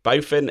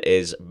 Bowfin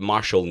is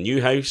Marshall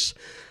Newhouse.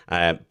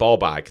 Ball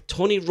bag,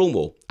 Tony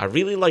Romo. I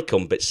really like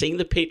him, but seeing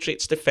the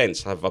Patriots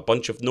defense have a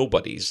bunch of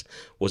nobodies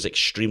was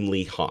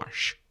extremely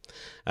harsh.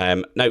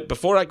 Now,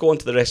 before I go on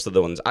to the rest of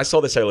the ones, I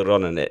saw this earlier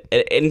on and it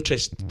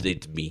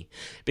interested me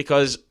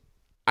because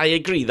I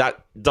agree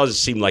that does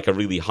seem like a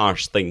really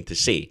harsh thing to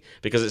say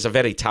because it's a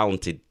very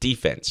talented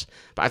defense.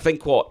 But I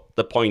think what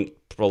the point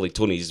probably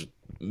Tony's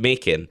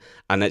making,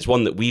 and it's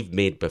one that we've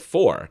made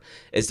before,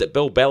 is that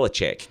Bill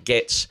Belichick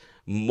gets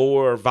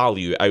more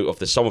value out of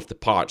the sum of the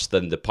parts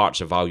than the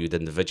parts are valued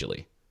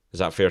individually. Is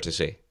that fair to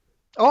say?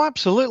 Oh,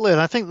 absolutely. And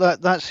I think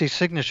that's his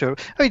signature.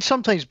 I mean,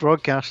 sometimes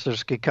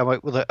broadcasters can come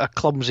out with a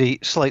clumsy,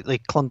 slightly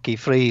clunky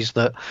phrase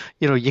that,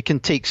 you can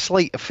take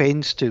slight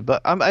offence to.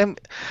 But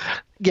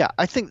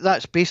I think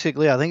that's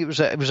basically, I think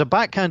it was a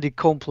backhanded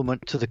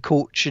compliment to the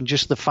coach and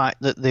just the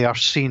fact that they are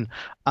seen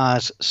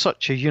as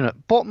such a unit.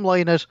 Bottom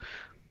line is,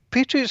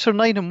 Patriots are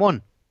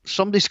 9-1.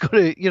 Somebody's got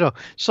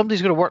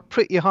to work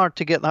pretty hard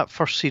to get that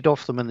first seed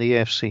off them in the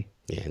AFC.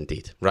 Yeah,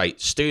 indeed. Right,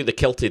 Stu, the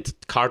kilted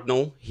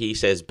Cardinal, he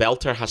says,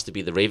 belter has to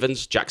be the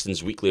Ravens.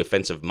 Jackson's weekly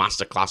offensive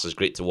masterclass is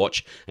great to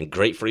watch and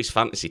great for his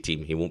fantasy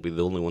team. He won't be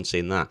the only one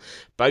saying that.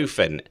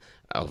 Bowfin,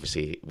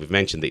 obviously, we've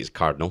mentioned that he's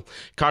Cardinal.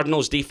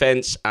 Cardinals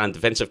defense and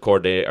defensive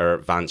coordinator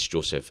Vance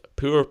Joseph.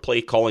 Poor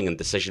play calling and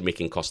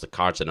decision-making cost the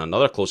Cards in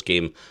another close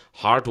game.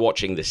 Hard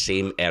watching the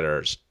same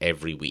errors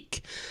every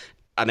week.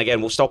 And again,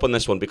 we'll stop on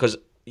this one because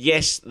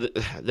yes,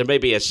 there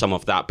maybe is some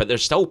of that, but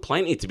there's still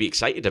plenty to be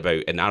excited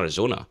about in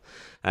Arizona.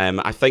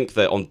 I think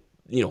that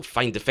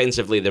fine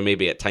defensively, they're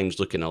maybe at times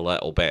looking a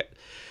little bit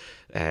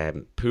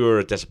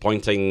poor,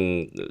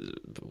 disappointing.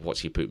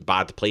 What's he put?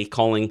 Bad play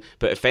calling,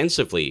 but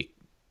offensively,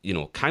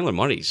 Kyler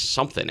Murray's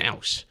something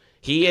else.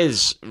 He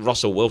is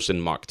Russell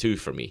Wilson Mark II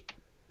for me.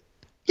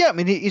 Yeah, I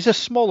mean, he's a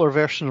smaller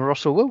version of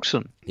Russell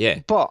Wilson. Yeah,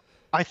 but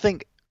I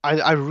think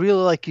I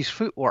really like his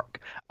footwork.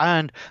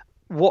 And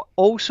what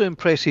also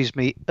impresses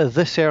me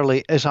this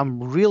early is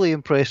I'm really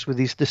impressed with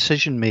his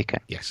decision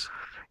making. Yes.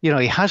 He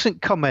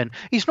hasn't come in.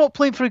 He's not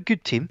playing for a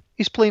good team.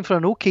 He's playing for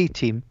an okay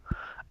team.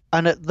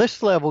 And at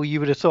this level, you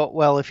would have thought,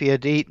 well, if he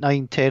had 8,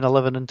 9, 10,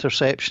 11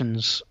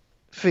 interceptions,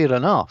 fair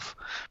enough.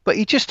 But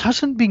he just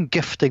hasn't been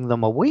gifting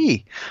them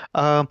away.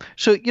 So,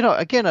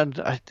 again,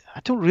 I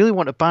don't really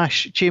want to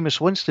bash Jameis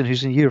Winston,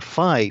 who's in year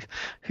 5,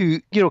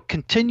 who,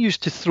 continues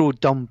to throw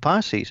dumb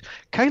passes.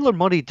 Kyler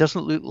Murray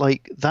doesn't look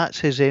like that's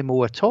his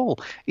MO at all.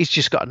 He's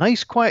just got a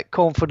nice, quiet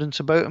confidence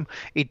about him.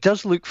 He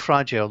does look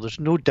fragile. There's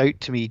no doubt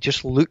to me. He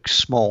just looks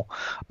small.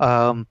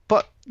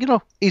 But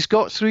he's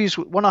got through. He's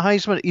won a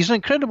Heisman. He's an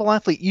incredible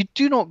athlete. You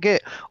do not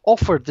get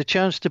offered the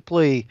chance to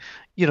play,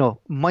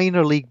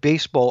 minor league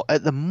baseball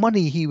at the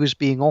money he was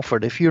being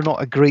offered if you're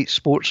not a great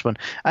sportsman.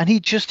 And he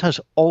just has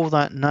all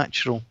that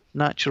natural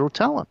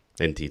talent.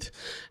 Indeed.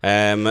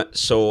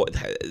 So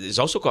he's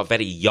also got a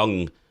very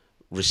young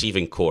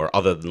receiving core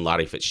other than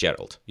Larry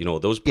Fitzgerald.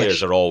 Those players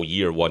Yes. are all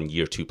year 1,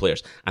 year 2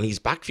 players. And his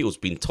backfield's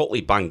been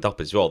totally banged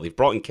up as well. They've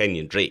brought in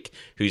Kenyon Drake,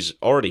 who's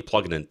already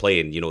plugging and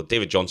playing.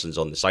 David Johnson's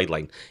on the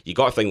sideline. You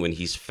got to think when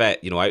he's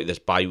fit, out of this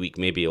bye week,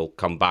 maybe he'll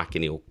come back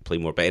and he'll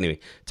play more. But anyway,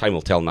 time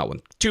will tell on that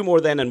one. 2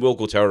 more then, and we'll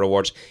go to our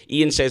awards.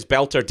 Ian says,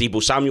 Belter,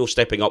 Deebo Samuel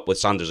stepping up with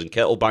Sanders and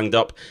Kittle banged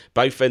up.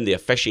 Bowfin, the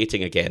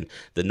officiating again.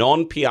 The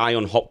non-PI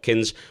on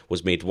Hopkins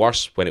was made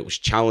worse when it was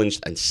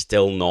challenged and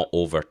still not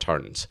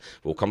overturned.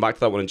 We'll come back to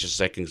that one in just a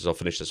second because I'll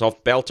finish this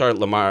off.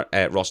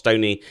 Belter, Ross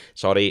Downey,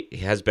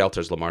 his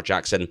Belter's Lamar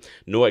Jackson.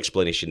 No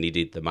explanation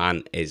needed. The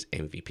man is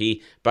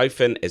MVP.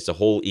 Bowfin is the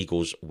whole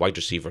Eagles wide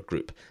receiver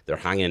group. They're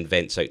hanging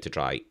vents out to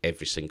dry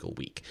every single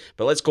week.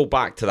 But let's go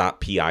back to that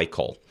PI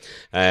call.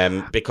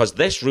 Because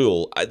this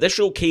rule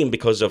came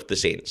because of the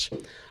Saints.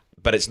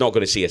 But it's not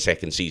going to see a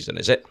second season,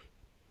 is it?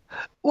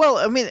 Well,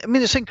 I mean,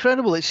 it's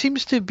incredible. It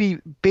seems to be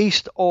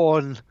based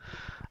on,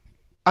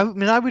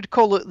 I would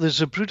call it the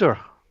Zapruder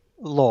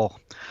law,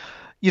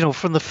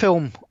 from the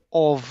film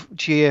of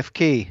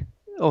JFK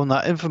on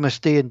that infamous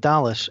day in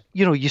Dallas.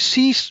 You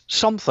see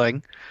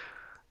something,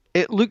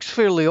 it looks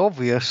fairly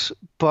obvious,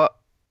 but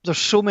there's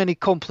so many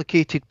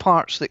complicated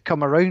parts that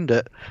come around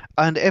it,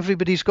 and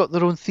everybody's got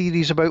their own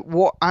theories about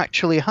what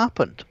actually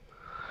happened.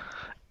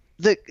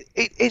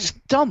 It's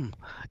dumb.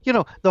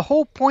 The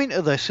whole point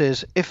of this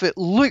is if it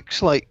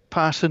looks like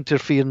pass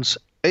interference,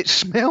 it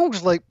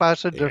smells like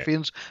pass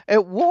interference,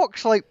 it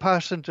walks like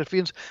pass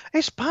interference,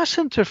 it's pass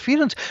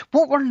interference.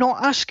 What we're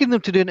not asking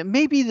them to do, and it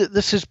may be that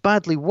this is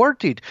badly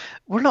worded,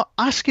 we're not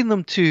asking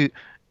them to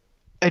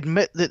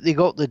admit that they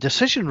got the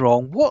decision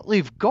wrong. What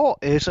they've got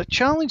is a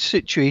challenge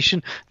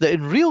situation that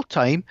in real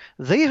time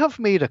they have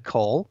made a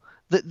call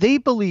that they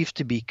believe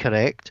to be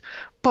correct,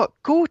 but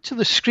go to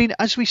the screen,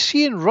 as we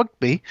see in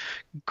rugby,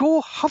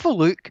 go have a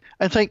look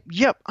and think,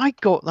 yep, I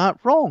got that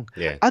wrong.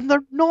 Yeah. And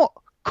they're not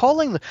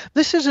calling them.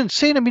 This is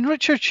insane. I mean,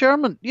 Richard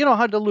Sherman,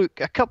 had a look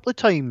a couple of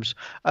times.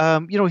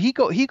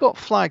 He got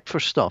flagged for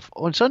stuff.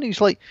 On Sunday,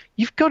 he's like,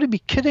 you've got to be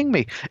kidding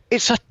me.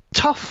 It's a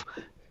tough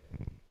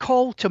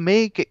call to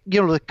make.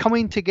 They're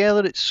coming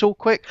together. It's so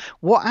quick.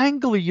 What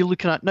angle are you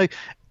looking at? Now,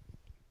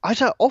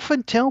 as I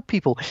often tell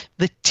people,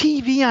 the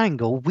TV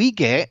angle we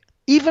get,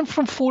 even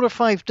from 4 or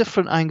 5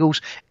 different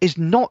angles, is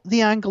not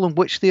the angle in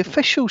which the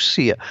officials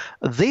see it.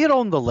 They're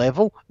on the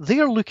level.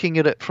 They're looking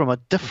at it from a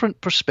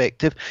different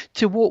perspective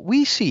to what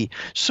we see.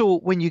 So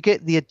when you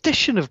get the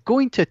addition of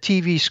going to a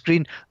TV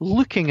screen,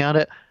 looking at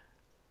it,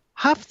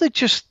 have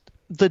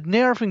the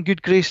nerve and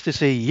good grace to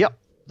say, yep,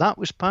 that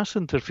was pass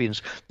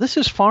interference. This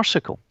is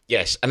farcical.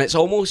 Yes, and it's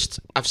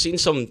almost, I've seen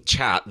some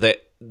chat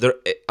that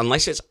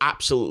unless it's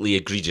absolutely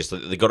egregious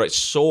that they got it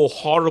so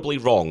horribly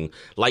wrong,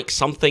 like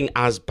something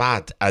as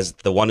bad as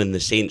the one in the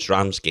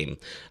Saints-Rams game,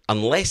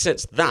 unless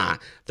it's that,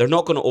 they're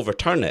not going to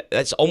overturn it.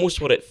 That's almost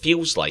what it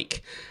feels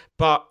like.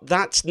 But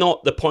that's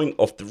not the point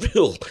of the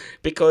rule,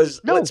 because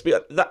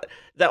that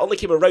only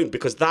came around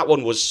because that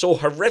one was so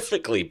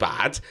horrifically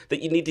bad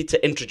that you needed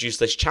to introduce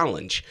this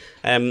challenge.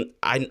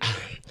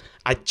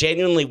 I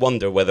genuinely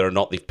wonder whether or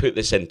not they've put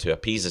this in to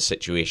appease the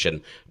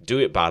situation, do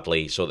it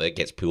badly so that it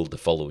gets pulled the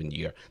following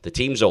year. The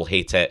teams all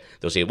hate it.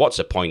 They'll say, what's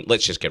the point?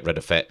 Let's just get rid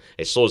of it.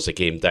 It slows the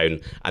game down.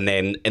 And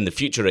then in the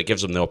future, it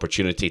gives them the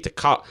opportunity to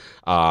cut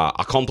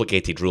a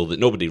complicated rule that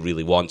nobody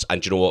really wants.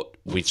 And you know what?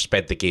 We've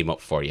sped the game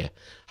up for you.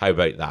 How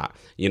about that?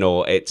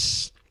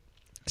 It's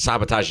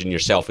sabotaging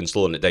yourself and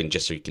slowing it down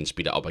just so you can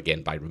speed it up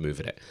again by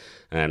removing it.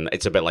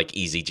 It's a bit like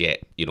EasyJet,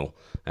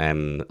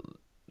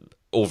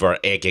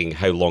 over-egging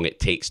how long it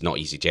takes, not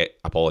EasyJet,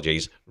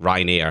 apologies,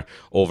 Ryanair,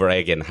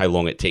 over-egging how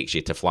long it takes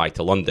you to fly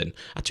to London.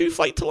 A 2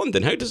 flight to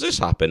London, how does this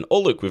happen?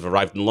 Oh look, we've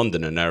arrived in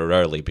London an hour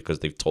early because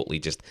they've totally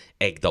just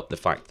egged up the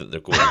fact that they're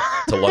going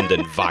to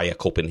London via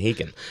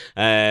Copenhagen.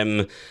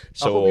 I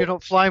hope you're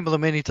not flying with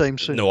them anytime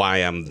soon. No, I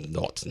am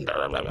not.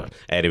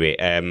 Anyway,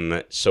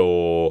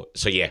 so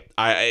yeah,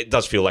 it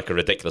does feel like a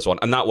ridiculous one.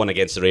 And that one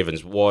against the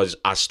Ravens was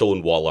a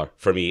stonewaller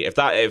for me. If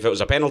it was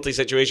a penalty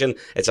situation,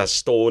 it's a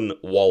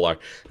stonewaller.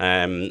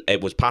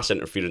 It was pass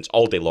interference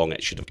all day long.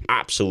 It should have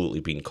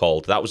absolutely been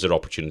called. That was their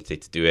opportunity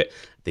to do it.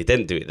 They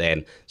didn't do it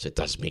then, so it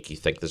does make you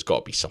think there's got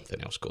to be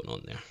something else going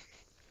on there.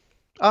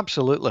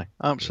 Absolutely.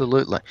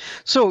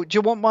 So, do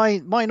you want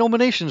my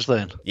nominations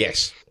then?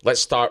 Yes. Let's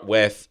start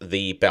with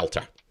the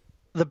Belter.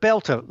 The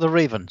Belter, the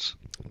Ravens.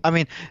 I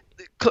mean,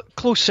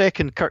 close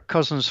second, Kirk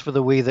Cousins, for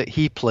the way that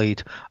he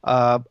played.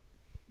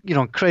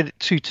 Credit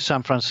to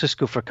San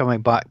Francisco for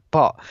coming back.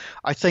 But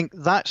I think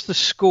that's the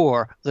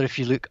score that if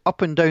you look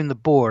up and down the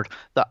board,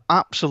 that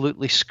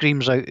absolutely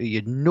screams out at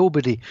you.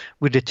 Nobody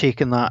would have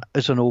taken that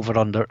as an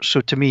over-under. So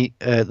to me,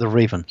 the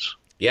Ravens.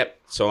 Yep,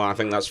 so I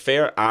think that's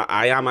fair.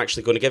 I am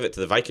actually going to give it to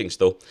the Vikings,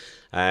 though.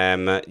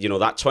 That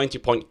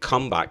 20-point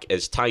comeback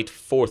is tied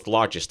 4th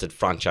largest in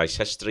franchise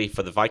history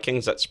for the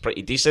Vikings. That's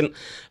pretty decent,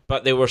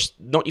 but they were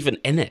not even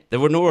in it. They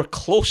were nowhere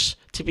close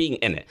to being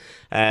in it.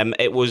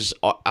 It was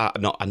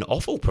not an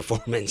awful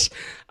performance,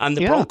 and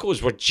the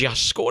Broncos were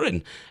just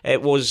scoring.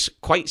 It was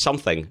quite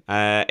something.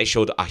 It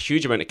showed a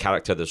huge amount of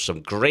character. There's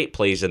some great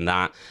plays in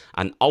that,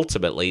 and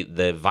ultimately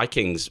the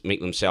Vikings make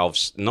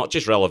themselves not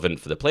just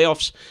relevant for the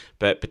playoffs,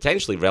 but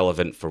potentially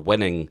relevant for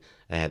winning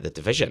the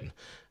division.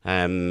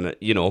 20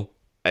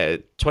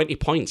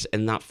 points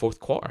in that fourth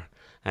quarter.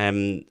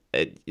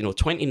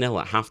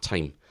 20-0 at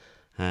halftime.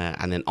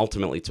 and then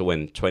ultimately to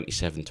win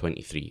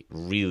 27-23.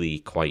 Really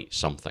quite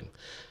something.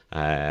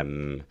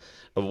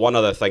 One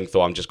other thing,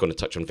 though, I'm just going to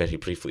touch on very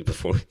briefly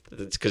before,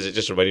 because it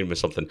just reminded me of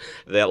something.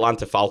 The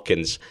Atlanta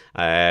Falcons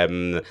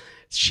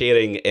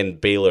sharing in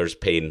Baylor's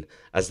pain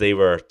as they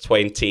were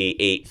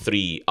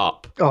 28-3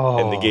 up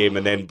in the game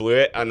and then blew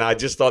it. And I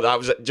just thought that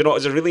was, do you know, it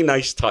was a really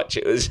nice touch.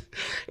 It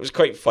was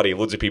quite funny.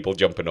 Loads of people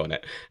jumping on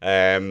it.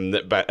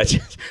 But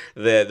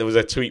there was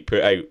a tweet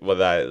put out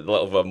with a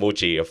little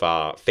emoji of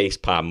a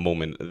facepalm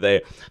moment.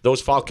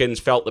 Those Falcons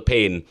felt the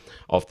pain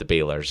of the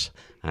Baylors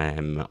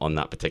on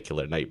that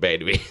particular night. But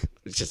anyway,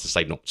 it's just a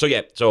side note.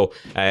 So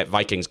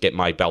Vikings get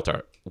my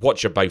belter.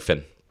 What's your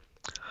Bowfin?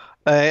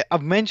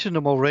 I've mentioned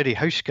him already,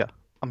 Hauska.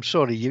 I'm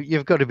sorry,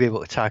 you've got to be able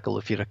to tackle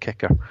if you're a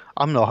kicker.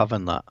 I'm not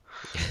having that.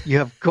 You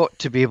have got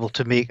to be able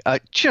to make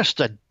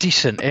just a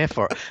decent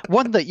effort.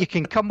 One that you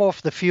can come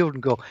off the field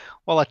and go,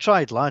 well, I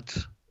tried,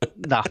 lads.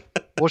 Nah,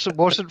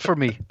 wasn't for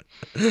me.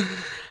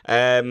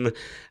 And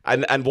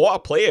what a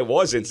play it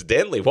was,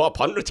 incidentally. What a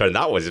punt return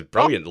that was.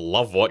 Brilliant.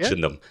 Love watching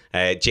them.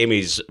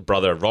 Jamie's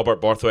brother, Robert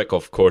Borthwick,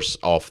 of course,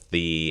 of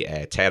the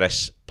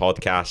Terrace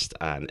podcast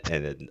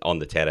and on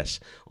the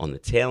Terrace on the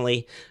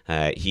telly.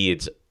 He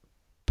had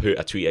put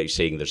a tweet out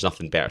saying there's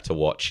nothing better to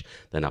watch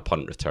than a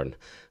punt return.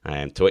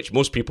 To which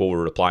most people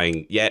were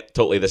replying, yeah,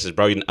 totally, this is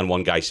brilliant. And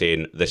one guy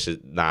saying, this is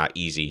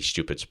easy,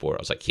 stupid sport.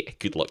 I was like, yeah,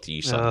 good luck to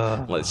you,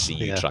 son. Let's see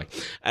you try.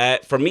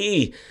 For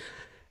me,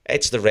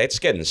 it's the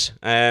Redskins.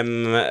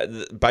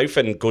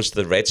 Bowfin goes to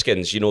the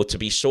Redskins, to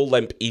be so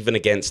limp even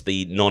against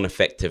the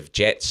non-effective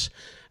Jets.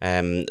 I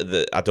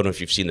don't know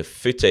if you've seen the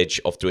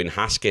footage of Dwayne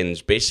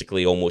Haskins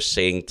basically almost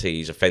saying to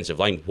his offensive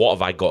line, what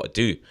have I got to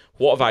do?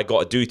 What have I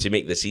got to do to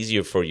make this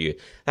easier for you?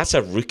 That's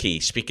a rookie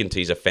speaking to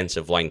his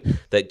offensive line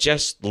that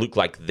just looked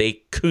like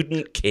they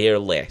couldn't care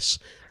less.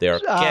 They're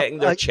getting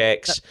their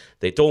checks.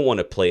 They don't want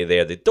to play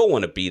there. They don't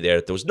want to be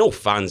there. There was no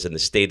fans in the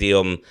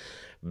stadium.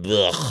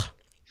 Ugh.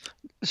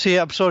 See,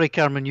 I'm sorry,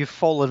 Carmen, you've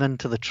fallen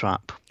into the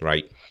trap.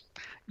 Right.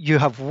 You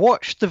have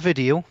watched the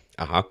video.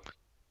 Uh-huh.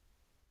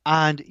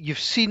 And you've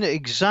seen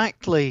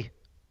exactly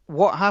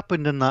what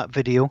happened in that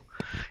video.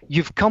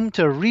 You've come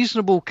to a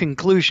reasonable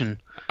conclusion.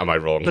 Am I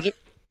wrong?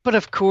 But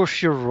of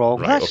course you're wrong.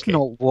 Right, That's okay.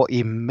 not what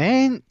he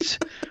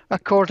meant,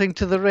 according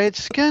to the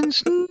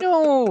Redskins.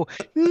 No,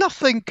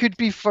 nothing could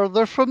be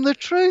further from the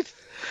truth.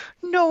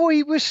 No,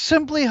 he was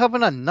simply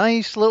having a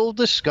nice little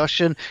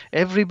discussion.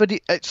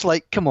 Everybody, it's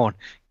like, come on,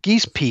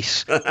 geese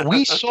peace.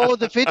 We saw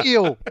the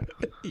video.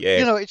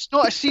 Yeah. It's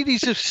not a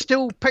series of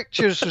still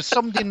pictures with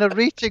somebody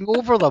narrating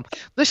over them.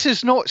 This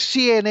is not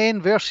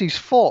CNN versus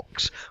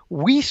Fox.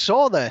 We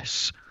saw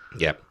this.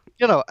 Yeah.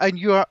 And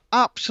you are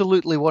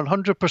absolutely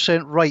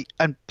 100% right.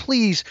 And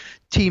please,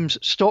 teams,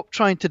 stop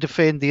trying to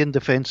defend the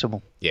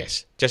indefensible.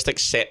 Yes, just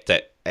accept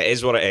it. It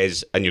is what it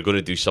is, and you're going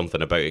to do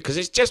something about it. Because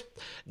it's just,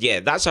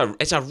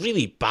 it's a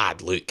really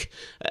bad look.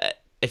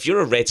 If you're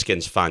a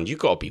Redskins fan, you've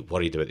got to be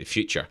worried about the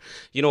future.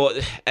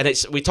 And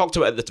we talked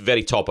about at the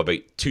very top about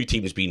two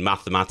teams being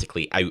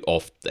mathematically out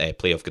of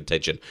playoff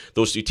contention.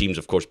 Those two teams,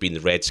 of course, being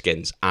the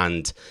Redskins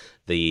and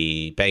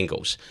the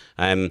Bengals.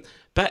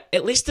 But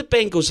at least the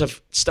Bengals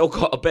have still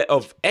got a bit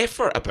of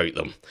effort about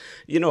them.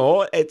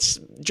 It's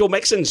Joe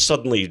Mixon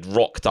suddenly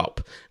rocked up.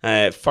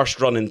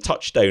 First running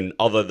touchdown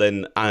other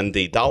than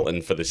Andy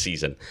Dalton for the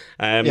season.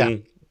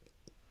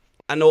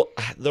 I know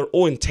they're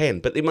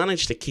 0-10, but they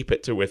managed to keep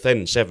it to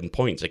within 7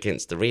 points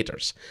against the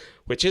Raiders,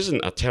 which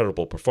isn't a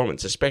terrible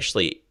performance,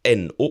 especially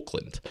in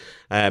Oakland.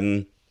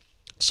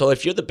 So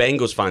if you're the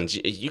Bengals fans,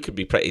 you could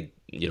be pretty,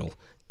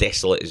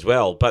 desolate as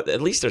well, but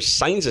at least there's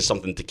signs of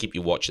something to keep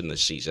you watching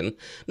this season.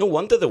 No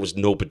wonder there was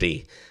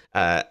nobody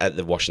at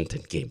the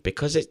Washington game,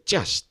 because it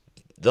just,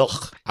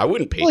 I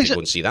wouldn't pay to go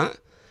and see that.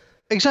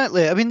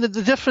 Exactly. I mean, the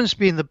difference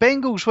being the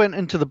Bengals went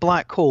into the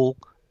black hole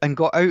and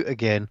got out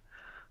again.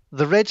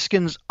 The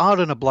Redskins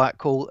are in a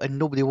black hole and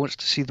nobody wants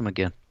to see them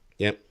again.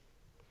 Yep,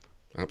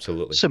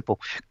 absolutely. Simple.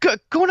 Go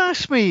and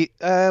ask me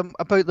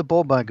about the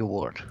Bob Bag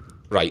Award.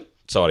 Right,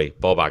 sorry,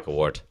 Bob Bag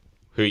Award.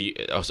 You're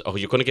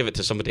going to give it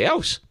to somebody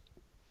else?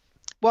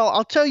 Well,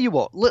 I'll tell you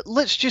what.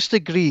 Let's just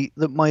agree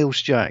that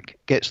Miles Jack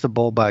gets the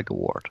Ball Bag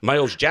Award.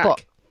 Miles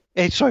Jack?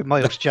 Sorry,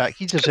 Miles Jack.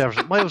 He deserves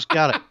it. Miles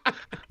Garrett.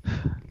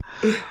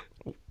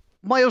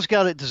 Miles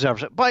Garrett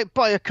deserves it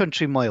by a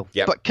country mile.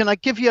 Yep. But can I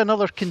give you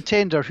another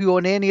contender who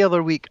on any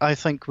other week I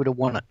think would have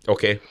won it?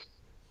 Okay.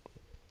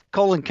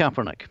 Colin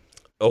Kaepernick.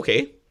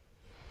 Okay.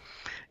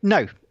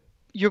 Now,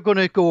 you're going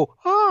to go,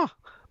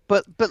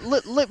 but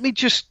let me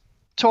just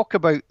talk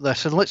about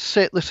this and let's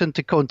set this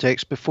into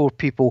context before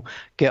people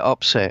get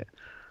upset.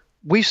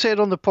 We said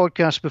on the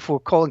podcast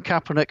before, Colin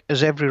Kaepernick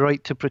has every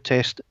right to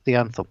protest the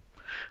anthem.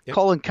 Yep.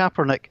 Colin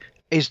Kaepernick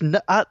is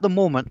at the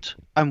moment,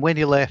 and when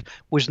he left,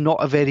 was not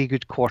a very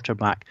good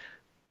quarterback.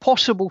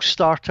 Possible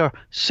starter,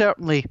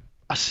 certainly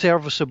a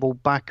serviceable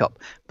backup,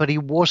 but he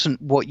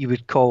wasn't what you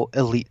would call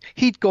elite.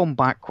 He'd gone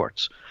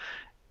backwards.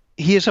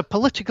 He is a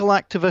political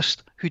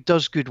activist who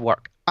does good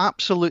work.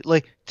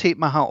 Absolutely, take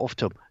my hat off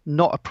to him.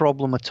 Not a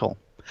problem at all.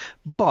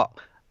 But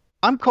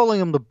I'm calling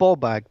him the ball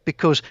bag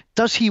because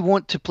does he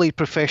want to play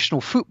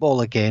professional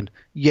football again?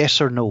 Yes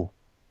or no?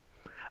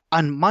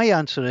 And my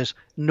answer is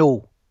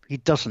no, he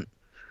doesn't.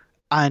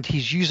 And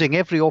he's using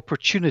every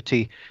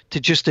opportunity to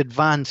just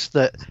advance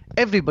that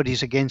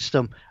everybody's against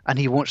him and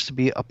he wants to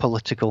be a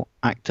political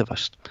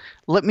activist.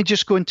 Let me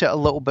just go into it a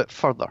little bit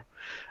further.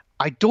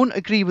 I don't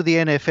agree with the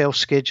NFL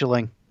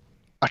scheduling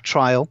a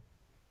trial,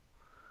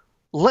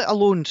 let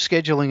alone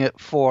scheduling it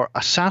for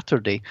a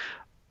Saturday.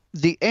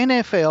 The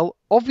NFL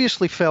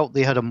obviously felt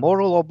they had a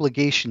moral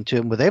obligation to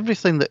him with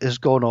everything that has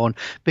gone on,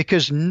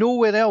 because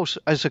nowhere else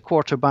as a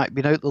quarterback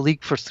been out the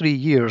league for 3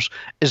 years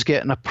is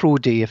getting a pro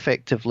day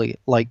effectively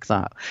like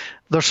that.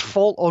 There's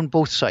fault on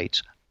both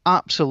sides,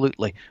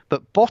 absolutely.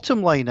 But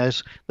bottom line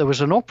is there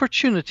was an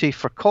opportunity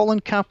for Colin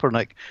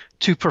Kaepernick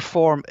to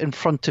perform in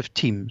front of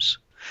teams.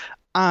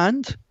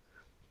 And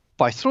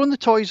by throwing the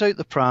toys out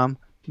the pram,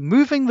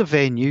 moving the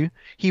venue,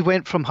 he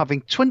went from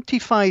having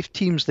 25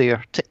 teams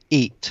there to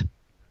 8.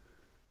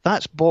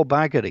 That's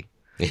ball-baggery.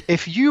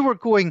 If you were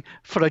going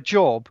for a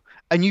job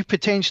and you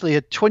potentially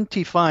had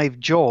 25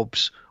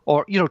 jobs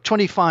or,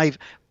 25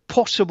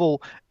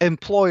 possible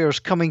employers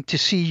coming to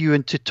see you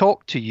and to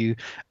talk to you,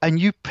 and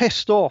you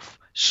pissed off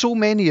so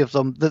many of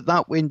them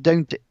that went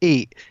down to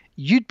 8,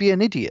 you'd be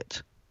an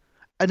idiot.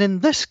 And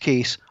in this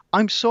case,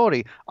 I'm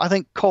sorry, I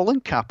think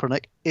Colin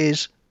Kaepernick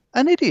is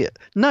an idiot.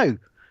 Now,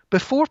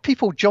 before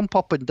people jump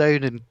up and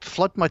down and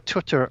flood my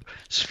Twitter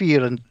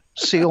sphere and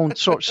say all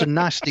sorts of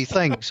nasty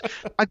things.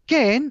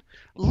 Again,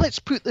 let's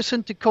put this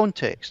into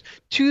context.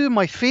 2 of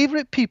my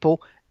favourite people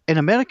in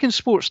American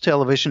sports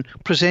television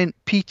present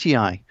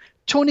PTI,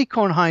 Tony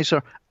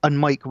Kornheiser and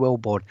Mike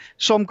Wilborn.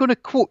 So I'm going to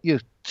quote you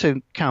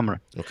to Cameron.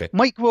 Okay.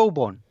 Mike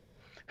Wilborn,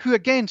 who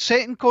again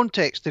set in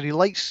context that he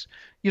likes,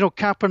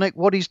 Kaepernick,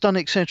 what he's done,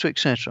 etc.,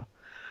 etc.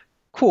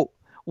 Quote,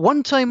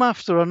 "One time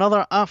after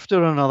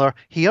another,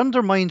 he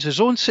undermines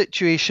his own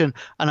situation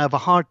and I have a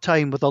hard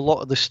time with a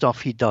lot of the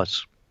stuff he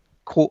does."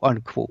 Quote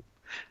unquote.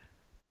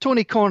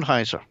 Tony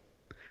Kornheiser.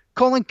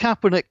 Colin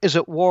Kaepernick is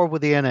at war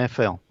with the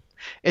NFL.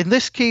 In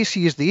this case,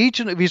 he is the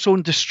agent of his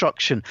own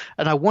destruction,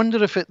 and I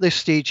wonder if at this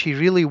stage he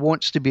really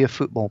wants to be a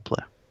football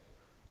player.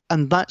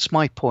 And that's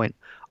my point.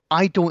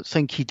 I don't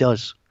think he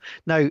does.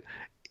 Now,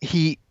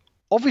 he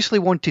obviously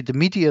wanted the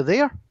media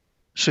there,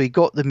 so he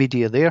got the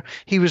media there.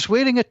 He was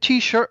wearing a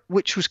T-shirt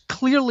which was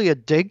clearly a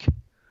dig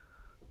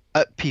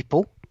at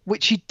people,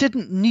 which he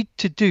didn't need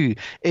to do.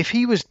 If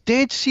he was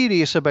dead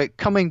serious about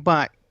coming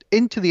back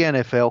into the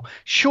NFL,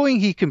 showing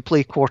he can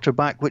play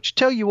quarterback, which,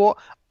 tell you what,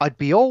 I'd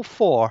be all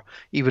for,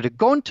 he would have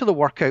gone to the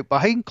workout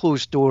behind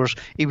closed doors,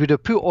 he would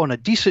have put on a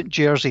decent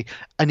jersey,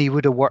 and he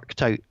would have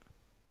worked out.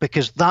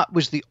 Because that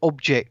was the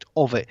object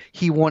of it.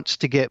 He wants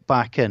to get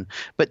back in.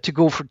 But to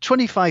go from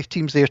 25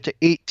 teams there to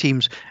 8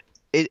 teams,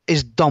 it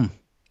is dumb.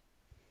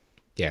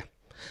 Yeah.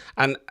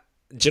 And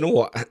do you know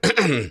what?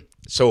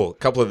 So, a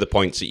couple of the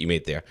points that you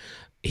made there.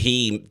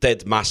 He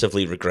did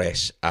massively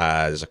regress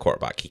as a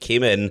quarterback. He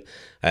came in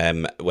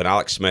when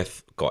Alex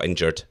Smith got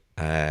injured,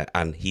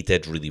 and he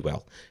did really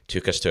well.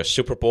 Took us to a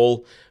Super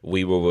Bowl.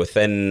 We were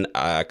within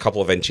a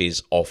couple of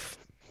inches of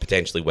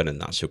potentially winning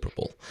that Super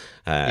Bowl.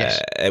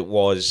 Yes. It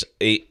was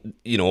a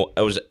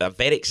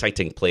very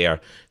exciting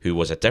player who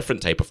was a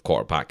different type of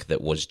quarterback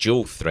that was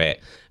dual threat.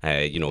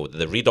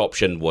 The read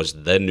option was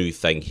the new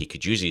thing. He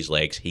could use his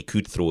legs. He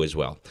could throw as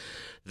well.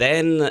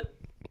 Then,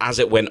 as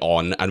it went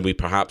on and we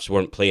perhaps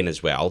weren't playing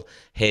as well,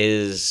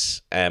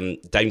 his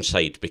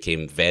downside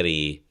became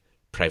very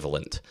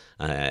prevalent.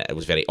 It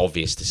was very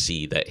obvious to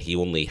see that he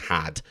only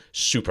had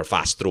super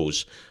fast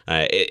throws.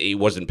 He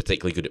wasn't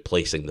particularly good at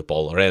placing the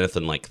ball or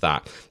anything like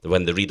that.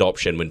 When the read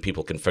option, when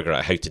people can figure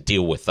out how to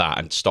deal with that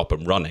and stop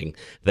him running,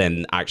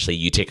 then actually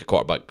you take a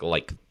quarterback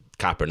like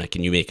Kaepernick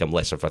and you make him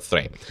less of a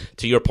threat.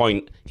 To your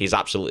point, he's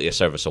absolutely a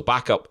serviceable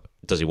backup.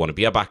 Does he want to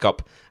be a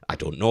backup? I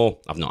don't know.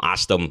 I've not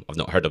asked him. I've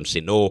not heard him say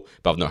no,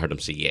 but I've not heard him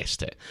say yes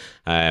to it.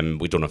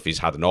 We don't know if he's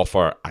had an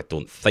offer. I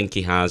don't think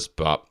he has,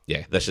 but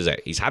yeah, this is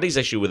it. He's had his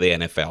issue with the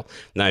NFL.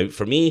 Now,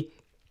 for me,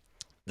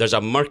 there's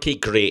a murky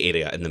grey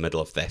area in the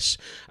middle of this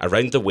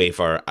around the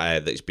waiver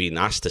that's been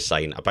asked to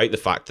sign about the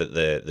fact that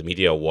the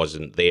media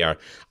wasn't there.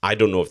 I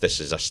don't know if this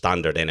is a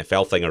standard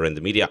NFL thing around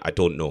the media. I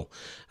don't know.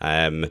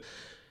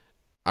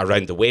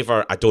 Around the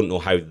waiver, I don't know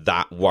how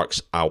that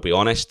works, I'll be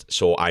honest.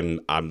 So I'm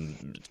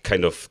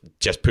kind of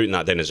just putting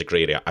that down as a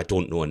grey area. I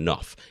don't know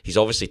enough. He's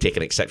obviously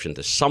taken exception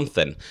to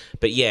something.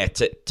 But yeah,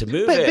 to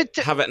move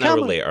have it an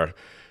hour later.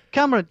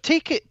 Cameron,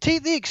 take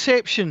the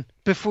exception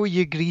before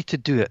you agree to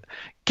do it.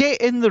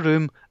 Get in the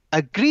room,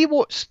 agree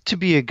what's to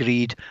be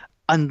agreed,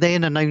 and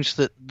then announce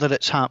that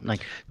it's happening.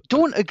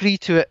 Don't agree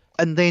to it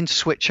and then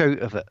switch out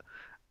of it.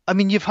 I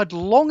mean, you've had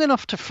long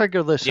enough to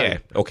figure this out. Yeah,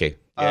 okay.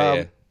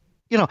 Yeah.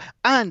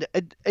 And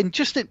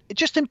just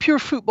in pure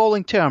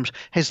footballing terms,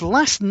 his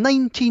last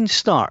 19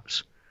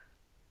 starts,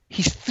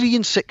 he's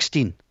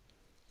 3-16.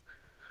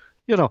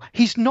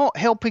 He's not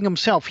helping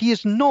himself. He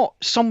is not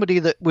somebody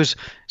that was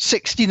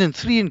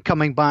 16-3 and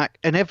coming back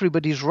and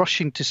everybody's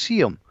rushing to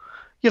see him.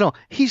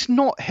 He's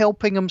not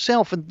helping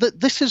himself. And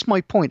this is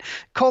my point.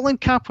 Colin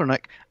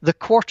Kaepernick, the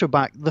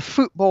quarterback, the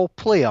football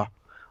player,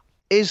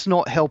 is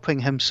not helping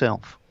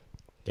himself.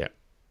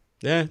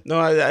 Yeah, no,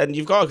 and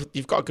you've got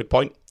a good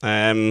point.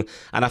 And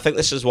I think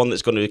this is one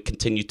that's going to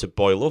continue to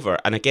boil over.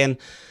 And again,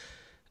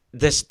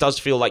 this does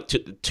feel like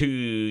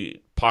two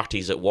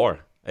parties at war.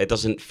 It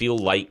doesn't feel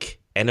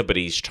like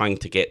anybody's trying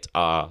to get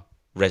a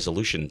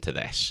resolution to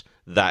this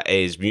that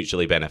is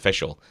mutually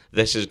beneficial.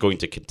 This is going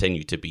to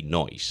continue to be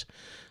noise,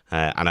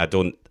 and I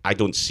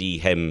don't see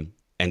him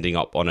ending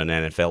up on an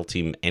NFL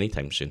team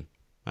anytime soon.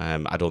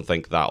 I don't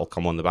think that'll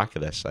come on the back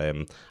of this.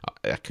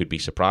 I could be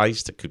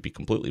surprised. It could be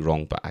completely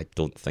wrong, but I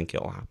don't think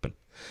it'll happen.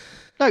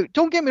 Now,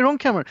 don't get me wrong,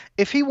 Cameron.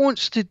 If he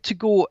wants to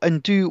go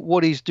and do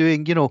what he's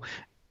doing,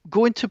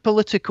 go into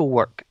political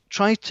work,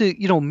 try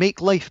to,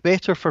 make life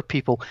better for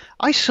people,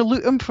 I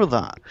salute him for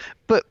that.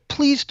 But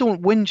please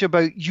don't whinge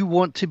about you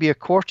want to be a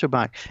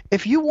quarterback.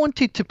 If you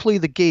wanted to play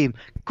the game,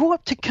 go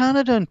up to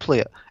Canada and play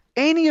it.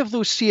 Any of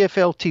those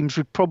CFL teams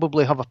would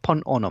probably have a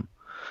punt on them.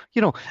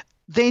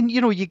 Then,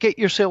 you get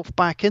yourself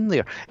back in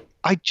there.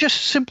 I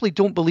just simply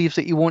don't believe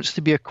that he wants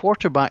to be a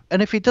quarterback.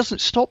 And if he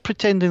doesn't, stop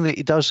pretending that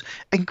he does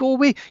and go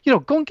away.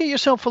 Go and get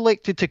yourself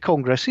elected to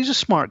Congress. He's a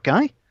smart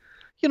guy.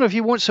 If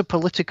he wants a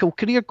political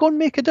career, go and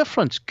make a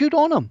difference. Good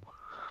on him.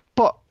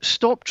 But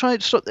stop trying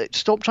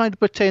to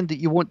pretend that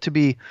you want to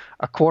be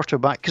a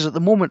quarterback, because at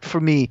the moment,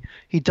 for me,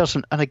 he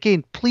doesn't. And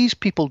again, please,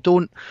 people,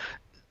 don't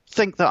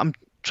think that I'm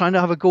trying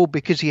to have a go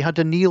because he had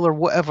a kneel or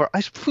whatever.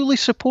 I fully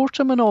support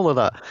him and all of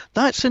that.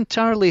 That's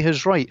entirely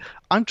his right.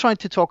 I'm trying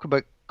to talk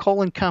about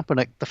Colin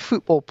Kaepernick, the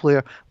football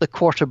player, the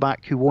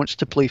quarterback who wants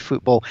to play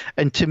football.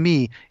 And to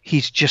me,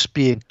 he's just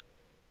being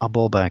a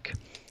ball bag.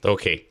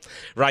 Okay,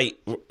 right.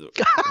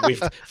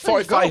 We've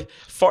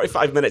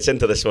 45 minutes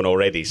into this one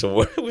already,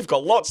 so we've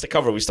got lots to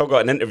cover. We've still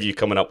got an interview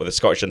coming up with a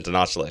Scottish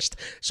internationalist.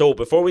 So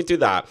before we do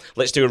that,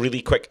 let's do a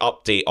really quick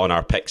update on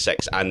our pick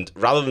six. And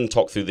rather than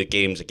talk through the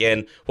games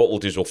again, what we'll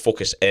do is we'll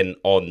focus in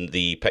on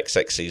the pick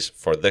sixes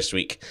for this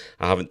week.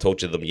 I haven't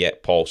told you them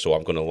yet, Paul, so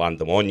I'm going to land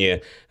them on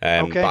you.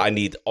 Okay. But I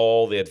need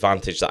all the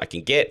advantage that I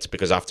can get,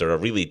 because after a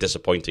really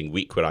disappointing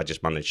week where I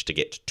just managed to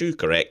get 2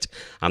 correct,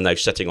 I'm now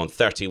sitting on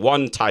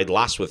 31, tied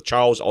last with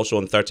Charles, also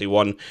on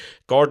 31.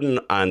 Gordon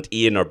and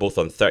Ian are both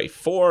on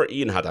 34.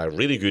 Ian had a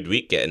really good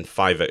week, getting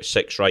 5 out of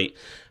 6 right.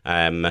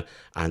 And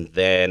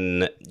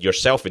then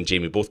yourself and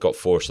Jamie both got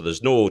 4, so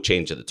there's no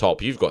change at the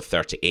top. You've got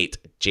 38,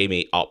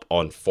 Jamie up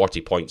on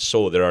 40 points.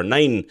 So there are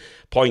 9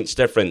 points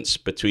difference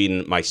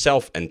between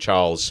myself and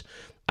Charles,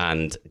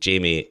 and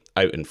Jamie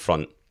out in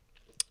front.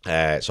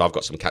 So I've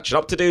got some catching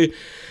up to do.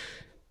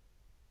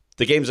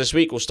 The games this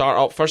week will start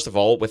up, first of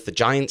all, with the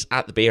Giants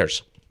at the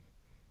Bears.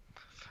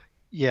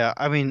 Yeah,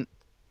 I mean,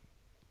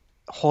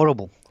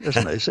 horrible,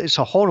 isn't it? It's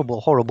a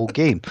horrible, horrible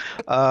game.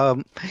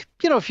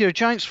 If you're a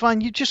Giants fan,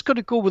 you just got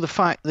to go with the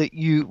fact that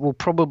you will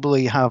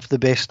probably have the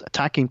best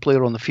attacking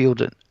player on the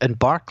field in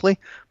Barkley.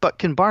 But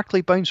can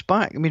Barkley bounce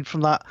back? I mean,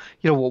 from that,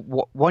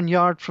 1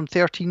 yard from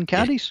 13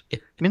 carries? I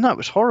mean, that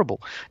was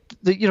horrible.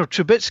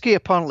 Trubisky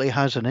apparently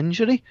has an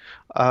injury,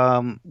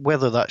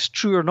 whether that's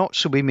true or not.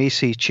 So we may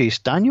say Chase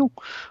Daniel.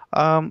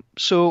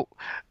 So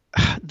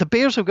the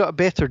Bears have got a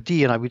better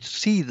D, and I would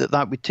see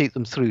that would take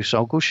them through. So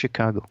I'll go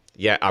Chicago.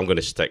 Yeah, I'm going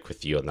to stick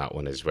with you on that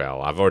one as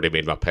well. I've already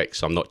made my pick,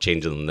 so I'm not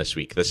changing them this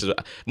week.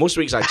 Most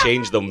weeks I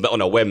change them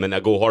on a whim and I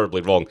go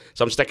horribly wrong,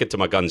 so I'm sticking to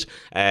my guns.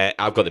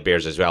 I've got the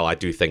Bears as well. I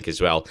do think as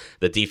well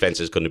the defense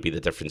is going to be the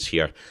difference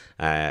here.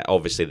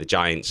 Obviously, the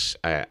Giants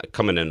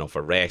coming in off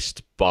a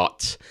rest,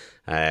 but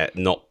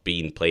not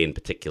playing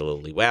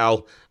particularly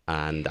well,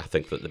 and I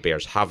think that the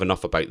Bears have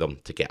enough about them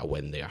to get a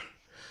win there.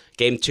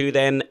 Game 2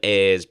 then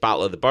is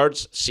Battle of the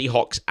Birds,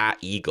 Seahawks at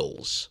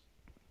Eagles.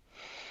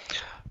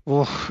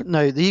 Well,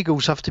 now the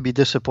Eagles have to be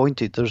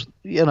disappointed.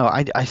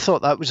 I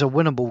thought that was a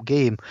winnable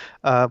game.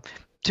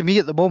 To me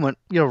at the moment,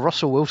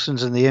 Russell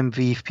Wilson's in the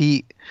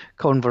MVP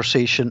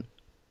conversation.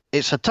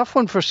 It's a tough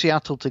one for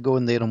Seattle to go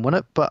in there and win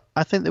it, but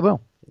I think they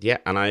will. Yeah,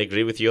 and I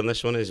agree with you on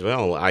this one as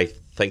well. I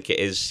think it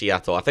is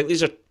Seattle. I think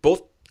these are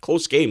both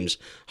close games.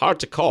 Hard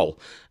to call.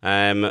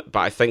 But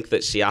I think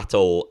that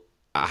Seattle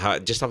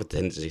just have a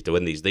tendency to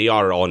win these. They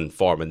are on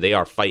form and they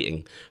are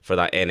fighting for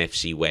that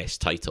NFC West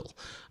title.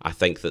 I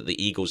think that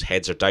the Eagles'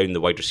 heads are down. The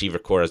wide receiver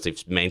core, as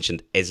they've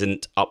mentioned,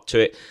 isn't up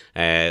to it.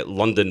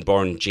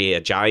 London-born Jay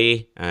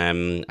Ajayi.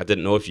 I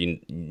didn't know if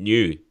you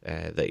knew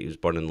that he was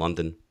born in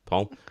London,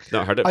 Paul.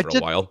 Not heard it for a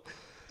while.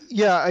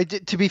 Yeah, I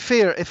did. To be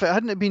fair, if it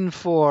hadn't been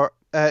for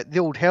the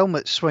old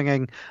helmet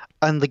swinging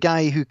and the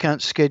guy who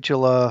can't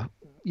schedule an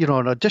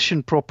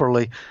audition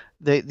properly,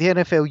 the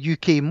NFL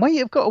UK might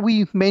have got a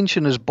wee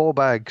mention as Bob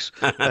Aggs.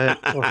 But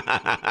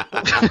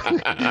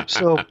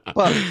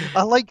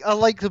I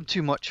like them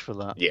too much for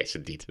that. Yes,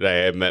 indeed.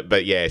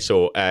 But yeah,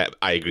 so I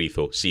agree,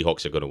 though.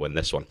 Seahawks are going to win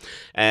this one.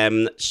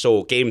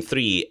 So game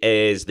 3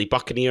 is the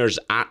Buccaneers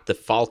at the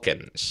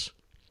Falcons.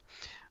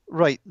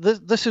 Right.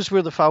 This is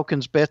where the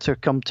Falcons better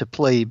come to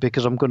play,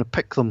 because I'm going to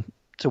pick them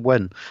to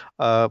win.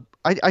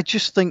 I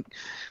just think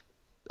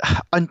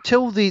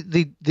until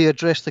they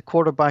address the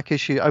quarterback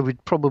issue, I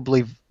would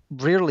probably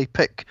rarely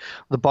pick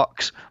the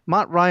Bucks.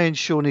 Matt Ryan's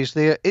shown he's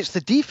there. It's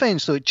the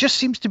defense, though. It just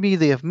seems to me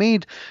they have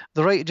made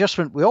the right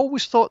adjustment. We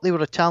always thought they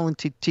were a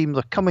talented team.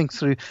 They're coming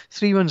through.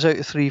 3 wins out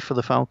of 3 for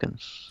the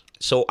Falcons.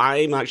 So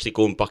I'm actually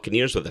going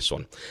Buccaneers with this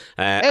one.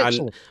 Excellent.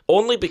 And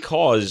only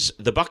because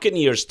the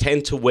Buccaneers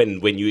tend to win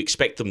when you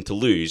expect them to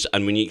lose,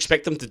 and when you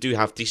expect them to do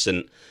half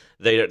decent,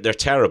 they're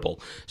terrible.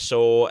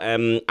 So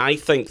I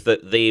think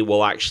that they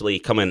will actually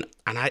come in,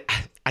 and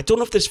I don't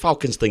know if this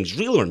Falcons thing's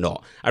real or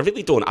not. I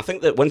really don't. I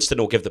think that Winston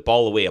will give the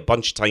ball away a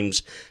bunch of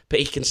times, but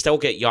he can still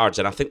get yards,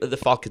 and I think that the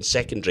Falcons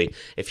secondary,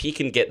 if he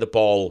can get the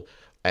ball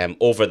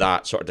over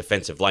that sort of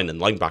defensive line and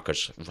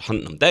linebackers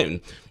hunting him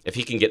down, if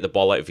he can get the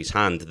ball out of his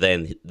hand,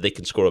 then they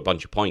can score a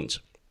bunch of points.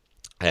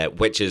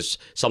 Which is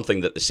something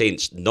that the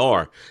Saints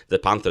nor the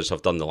Panthers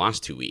have done the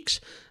last 2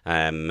 weeks.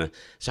 So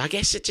I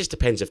guess it just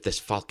depends if this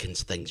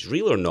Falcons thing's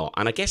real or not.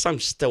 And I guess I'm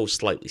still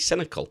slightly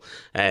cynical.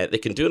 They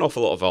can do an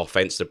awful lot of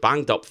offense. They're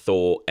banged up,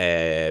 though,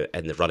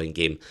 in the running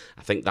game.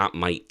 I think that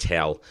might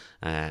tell.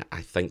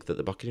 I think that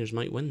the Buccaneers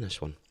might win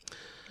this one.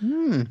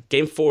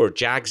 Game 4,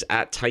 Jags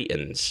at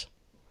Titans.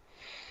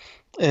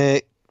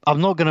 I'm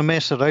not going to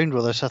mess around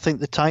with this. I think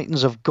the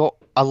Titans have got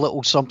a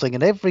little something,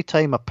 and every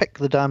time I pick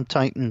the damn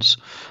Titans,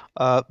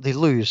 they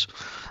lose.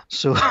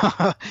 So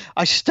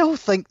I still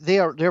think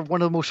they're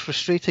one of the most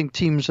frustrating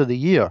teams of the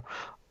year.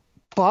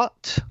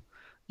 But,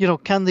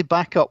 can they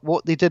back up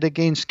what they did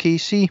against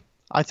KC?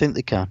 I think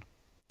they can.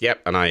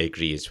 Yep, and I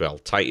agree as well.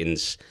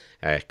 Titans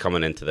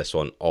coming into this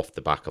one off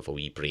the back of a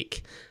wee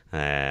break.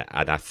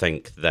 And I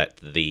think that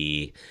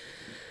the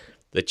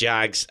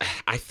Jags,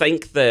 I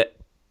think that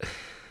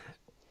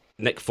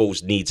Nick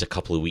Foles needs a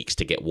couple of weeks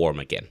to get warm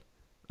again.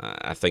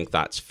 I think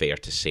that's fair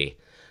to say.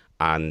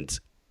 And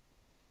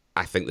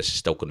I think this is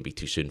still going to be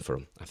too soon for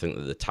him. I think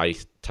that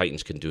the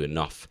Titans can do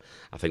enough.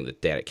 I think that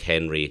Derrick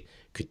Henry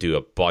could do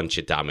a bunch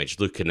of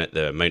damage. Looking at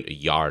the amount of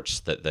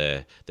yards that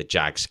the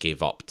Jags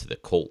gave up to the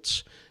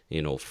Colts,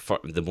 for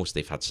the most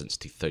they've had since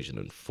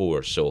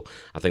 2004. So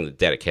I think that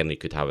Derrick Henry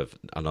could have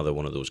another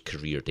one of those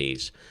career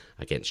days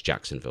against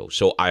Jacksonville.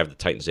 So I have the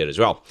Titans there as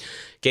well.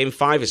 Game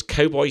 5 is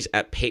Cowboys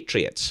at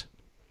Patriots.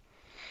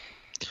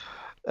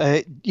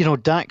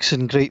 Dak's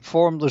in great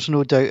form, there's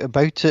no doubt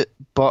about it,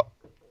 but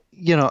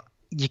you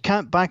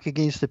can't back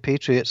against the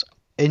Patriots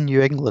in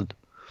New England.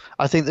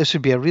 I think this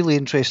would be a really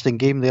interesting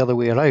game the other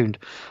way around,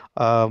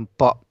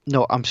 but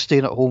no, I'm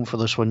staying at home for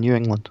this one, New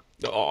England.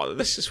 Oh,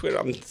 this is where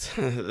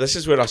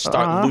I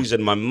start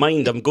losing my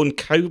mind. I'm going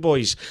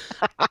Cowboys.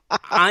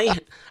 I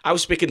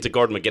was speaking to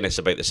Gordon McGuinness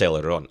about this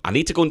earlier on. I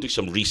need to go and do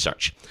some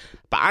research,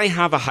 but I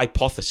have a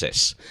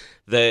hypothesis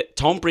that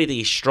Tom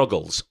Brady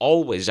struggles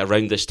always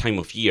around this time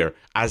of year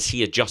as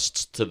he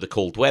adjusts to the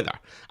cold weather.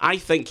 I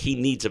think he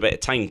needs a bit of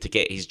time to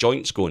get his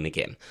joints going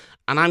again.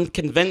 And I'm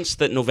convinced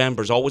that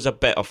November's always a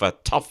bit of a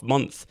tough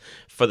month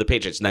for the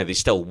Patriots. Now, they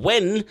still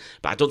win,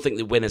 but I don't think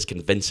they win as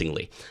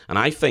convincingly. And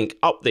I think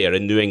up there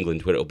in New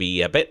England, where it'll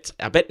be a bit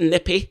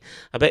nippy,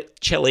 a bit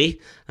chilly,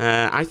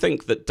 I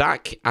think that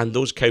Dak and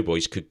those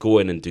Cowboys could go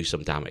in and do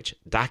some damage.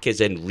 Dak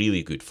is in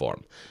really good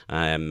form.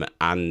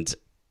 And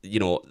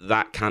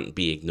that can't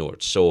be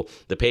ignored. So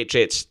the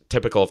Patriots,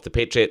 typical of the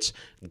Patriots,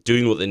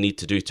 doing what they need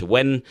to do to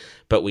win.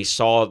 But we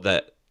saw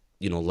that,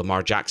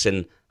 Lamar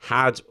Jackson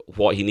had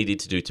what he needed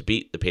to do to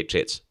beat the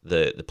Patriots.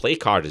 The play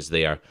card is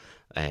there.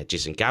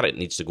 Jason Garrett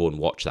needs to go and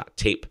watch that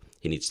tape.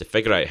 He needs to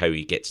figure out how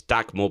he gets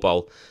Dak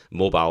mobile,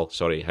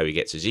 how he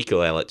gets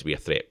Ezekiel Elliott to be a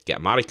threat, get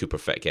Amari Cooper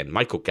fit again,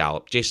 Michael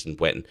Gallup, Jason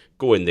Witten,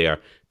 go in there,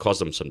 cause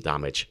them some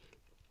damage.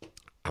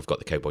 I've got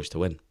the Cowboys to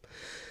win.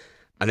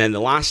 And then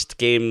the last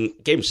game,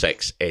 Game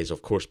 6, is,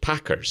 of course,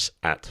 Packers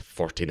at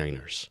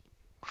 49ers.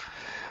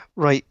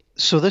 Right.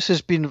 So this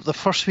has been the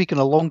first week in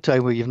a long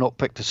time where you've not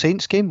picked a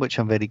Saints game, which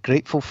I'm very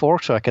grateful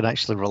for, so I can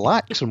actually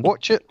relax and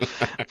watch it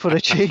for a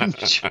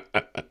change.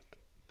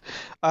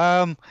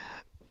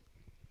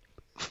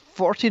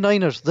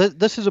 49ers,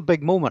 this is a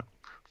big moment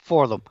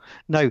for them.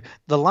 Now,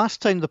 the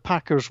last time the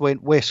Packers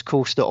went West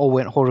Coast, it all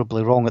went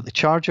horribly wrong at the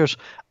Chargers,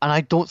 and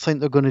I don't think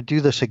they're going to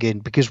do this again,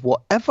 because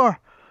whatever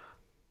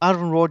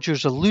Aaron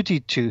Rodgers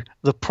alluded to,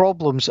 the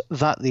problems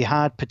that they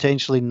had,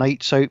 potentially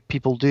nights out,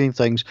 people doing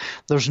things,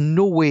 there's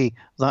no way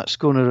that's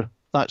going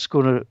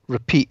to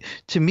repeat.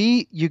 To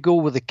me, you go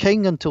with the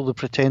king until the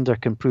pretender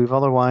can prove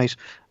otherwise.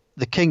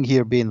 The king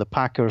here being the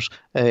Packers.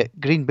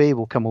 Green Bay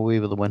will come away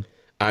with the win.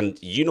 And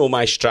you know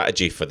my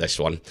strategy for this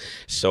one,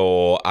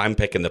 so I'm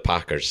picking the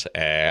Packers,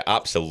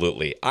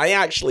 absolutely. I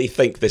actually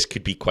think this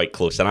could be quite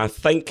close, and I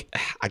think,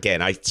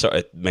 again, I sort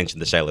of mentioned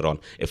this earlier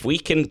on, if we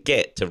can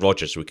get to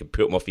Rodgers, we can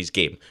put him off his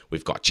game,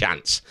 we've got a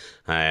chance.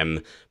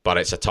 But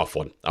it's a tough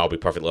one, I'll be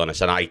perfectly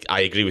honest, and I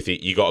agree with you,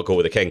 you got to go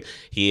with the king.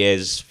 He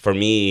is, for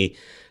me,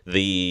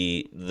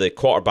 the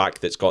quarterback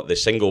that's got the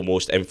single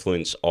most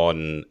influence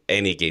on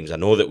any games. I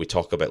know that we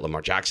talk about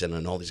Lamar Jackson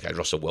and all these guys,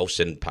 Russell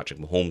Wilson, Patrick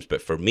Mahomes, but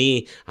for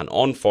me, an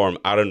on-form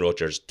Aaron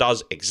Rodgers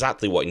does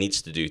exactly what he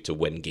needs to do to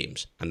win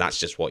games, and that's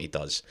just what he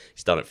does.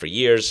 He's done it for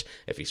years.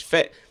 If he's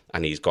fit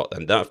and he's got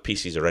enough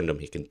pieces around him,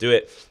 he can do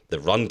it. The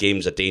run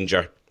game's a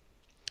danger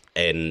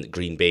in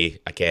Green Bay,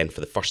 again,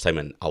 for the first time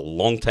in a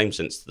long time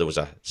since there was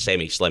a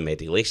semi-slim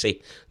Eddie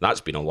Lacy.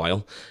 That's been a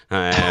while.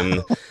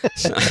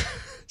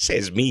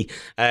 Says me.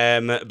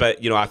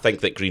 But, I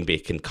think that Green Bay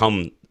can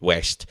come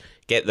west,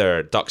 get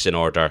their ducks in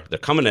order. They're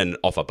coming in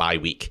off a bye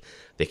week.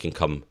 They can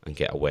come and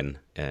get a win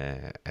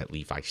at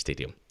Levi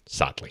Stadium,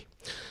 sadly.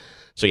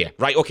 So yeah,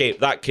 right, okay,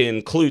 that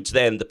concludes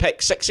then the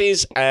pick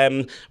sixes.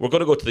 We're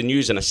going to go to the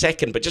news in a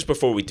second, but just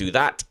before we do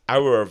that,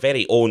 our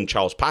very own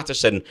Charles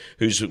Patterson,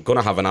 who's going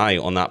to have an eye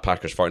on that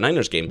Packers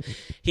 49ers game,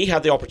 he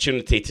had the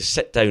opportunity to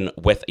sit down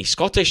with a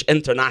Scottish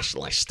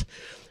internationalist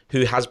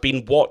who has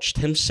been watched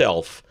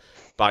himself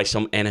by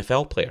some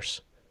NFL players,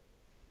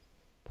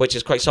 which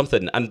is quite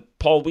something. And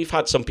Paul, we've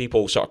had some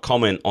people sort of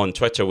comment on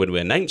Twitter when we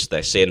announced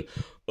this saying,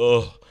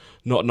 oh,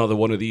 not another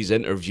one of these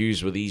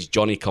interviews with these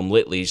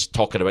Johnny-come-latelys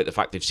talking about the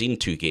fact they've seen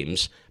 2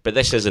 games, but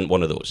this isn't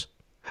one of those.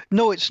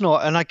 No, it's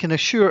not. And I can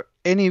assure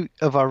any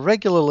of our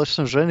regular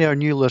listeners or any of our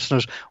new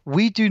listeners,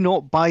 we do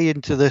not buy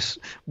into this,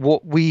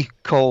 what we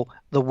call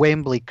the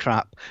Wembley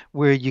crap,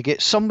 where you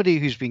get somebody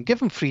who's been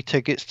given free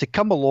tickets to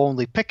come along,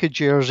 they pick a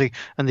jersey,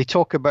 and they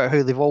talk about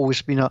how they've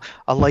always been a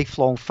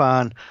lifelong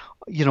fan,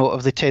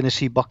 of the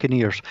Tennessee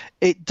Buccaneers.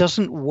 It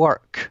doesn't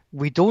work.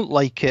 We don't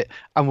like it,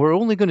 and we're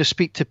only going to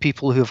speak to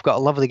people who have got a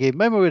love of the game.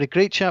 Remember, we had a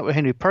great chat with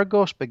Henry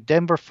Purgos, big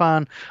Denver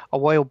fan, a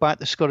while back,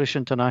 the Scottish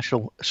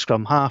international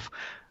scrum half.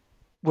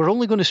 We're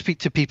only going to speak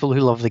to people who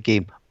love the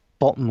game.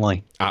 Bottom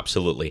line.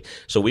 Absolutely.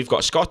 So we've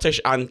got a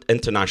Scottish and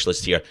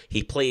internationalist here.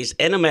 He plays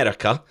in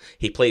America.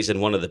 He plays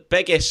in one of the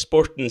biggest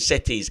sporting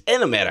cities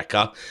in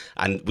America,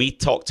 and we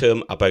talked to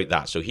him about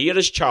that. So here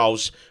is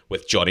Charles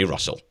with Johnny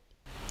Russell.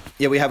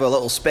 Yeah, we have a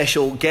little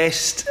special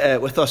guest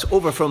with us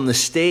over from the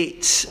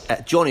States,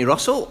 Johnny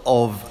Russell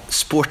of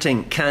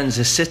Sporting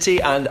Kansas City.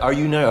 And are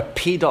you now a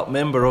paid-up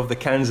member of the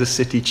Kansas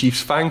City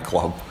Chiefs fan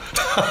club?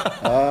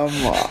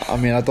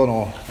 I don't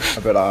know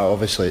about that.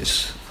 Obviously,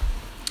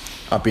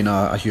 I've been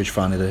a huge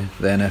fan of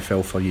the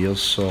NFL for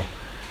years, so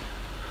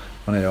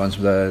one of the ones,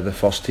 the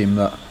first team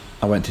that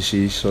I went to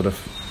see, sort of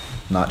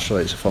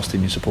naturally, it's the first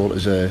team you support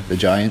is the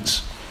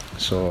Giants.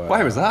 So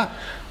why was that?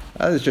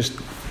 It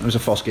was the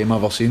first game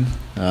I've ever seen,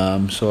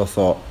 so I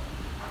thought,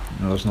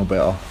 there's no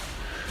better.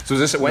 So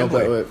was this at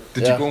Wembley?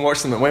 Did you go and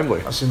watch them at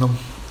Wembley? I've seen them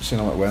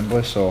at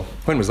Wembley. So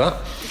when was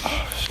that?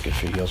 It's a good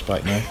few years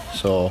back now.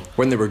 So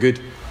when they were good.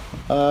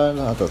 I don't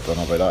know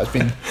about that. It's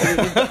been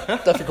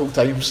difficult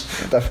times.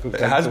 It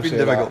has been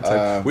difficult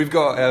times. We've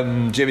got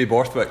Jamie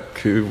Borthwick,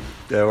 who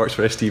works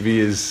for STV,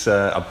 is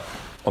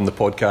on the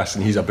podcast,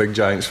 and he's a big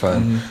Giants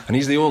fan, and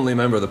he's the only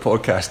member of the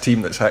podcast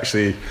team that's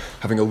actually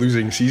having a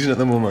losing season at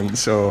the moment,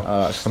 so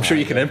I'm sure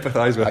you can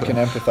empathise with him. I can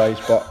empathise,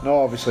 but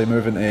no, obviously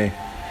moving to,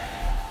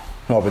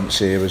 I wouldn't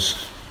say I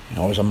was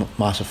a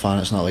massive fan.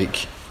 It's not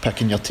like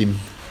picking your team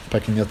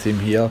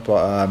here,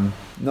 but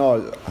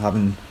no,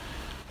 having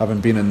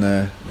been in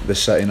the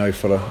city now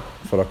for a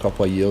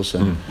couple of years,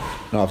 and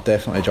I've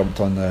definitely jumped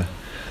on the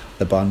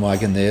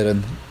bandwagon there,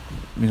 and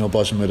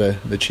buzzing with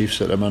the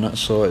Chiefs at the minute.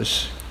 So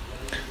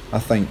I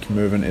think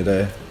moving to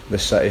the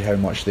city, how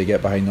much they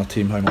get behind their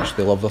team, how much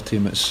they love their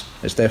team, it's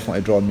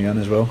definitely drawn me in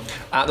as well.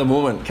 At the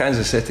moment,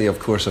 Kansas City, of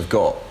course, have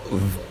got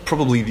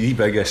probably the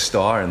biggest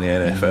star in the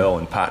NFL,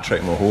 and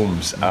Patrick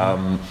Mahomes.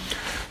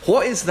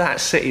 What is that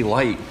city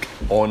like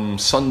on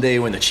Sunday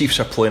when the Chiefs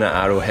are playing at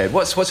Arrowhead?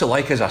 What's it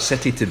like as a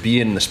city to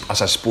be in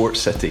as a sports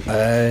city?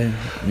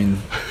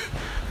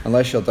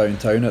 Unless you're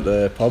downtown at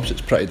the pubs, it's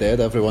pretty dead.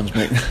 Everyone's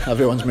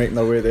making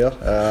their way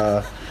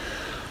there.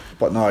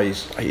 But no,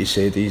 like you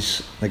said,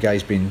 the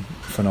guy's been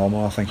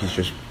phenomenal. I think he's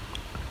just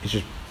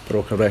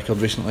broke a record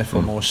recently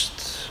for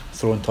most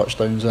throwing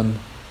touchdowns in.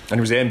 And he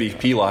was the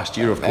MVP last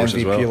year, of course,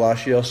 as well. MVP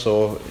last year,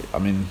 so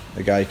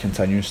the guy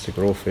continues to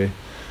grow from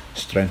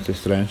strength to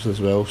strength as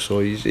well.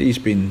 So he's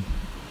been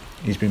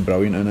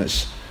brilliant, and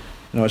it's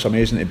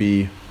amazing to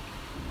be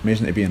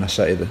in a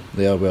city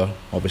there where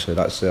obviously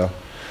it's their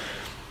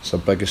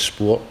biggest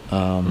sport.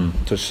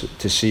 To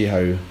see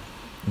how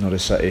the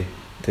city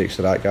takes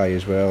to that guy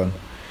as well, and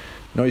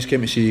he's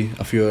came to see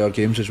a few of our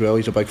games as well.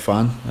 He's a big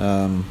fan.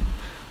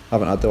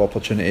 Haven't had the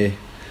opportunity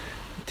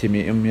to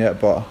meet him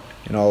yet, but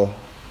him,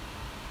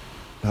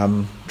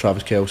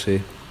 Travis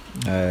Kelce,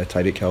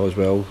 Tyreek Hill as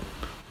well,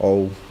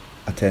 all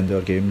attend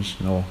our games,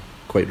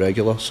 quite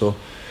regular. So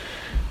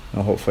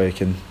hopefully I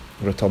can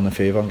return the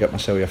favour and get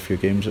myself a few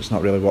games. It's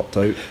not really worked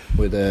out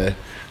with the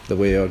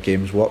way our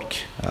games work.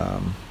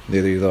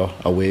 They're either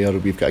away or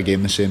we've got a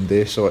game the same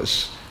day, so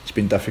it's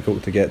been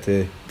difficult to get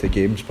to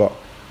games, but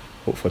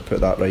hopefully put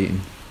that right and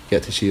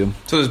get to see them.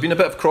 So there's been a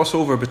bit of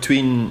crossover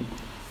between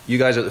you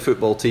guys at the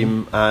football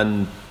team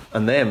and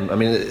them.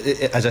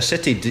 As a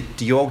city,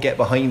 do you all get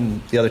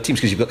behind the other teams?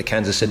 Because you've got the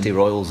Kansas City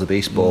Royals, the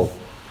baseball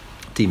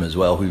team as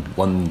well, who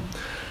won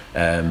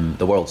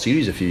the World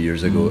Series a few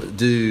years ago.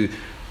 Do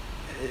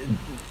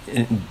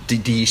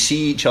you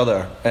see each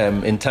other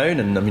in town?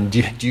 And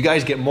do you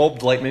guys get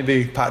mobbed like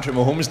maybe Patrick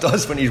Mahomes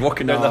does when he's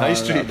walking down the high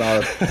street?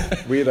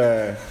 We're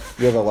the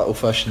little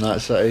fish in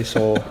that city,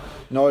 so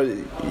No,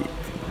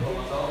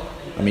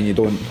 I mean you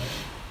don't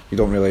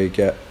really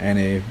get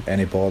any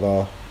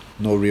bother,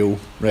 no real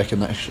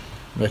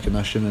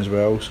recognition as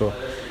well. So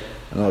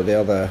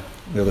they're the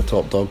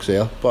top dogs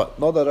there. But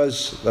no, there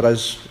is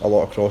a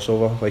lot of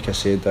crossover. Like I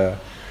said,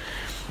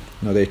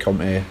 they come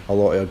to a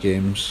lot of our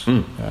games,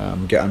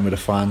 get in with the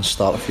fans,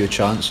 start a few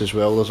chants as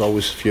well. There's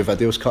always a few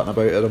videos cutting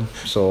about of them.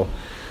 So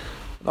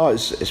no,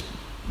 it's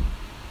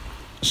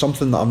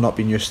something that I've not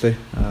been used to,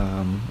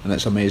 and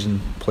it's an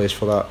amazing place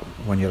for that.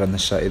 When you're in the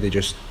city,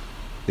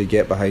 they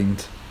get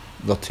behind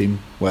their team,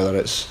 whether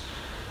it's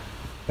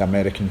the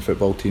American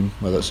football team,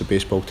 whether it's the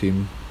baseball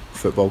team,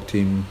 football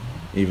team,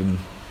 even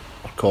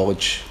their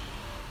college,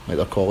 like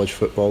their college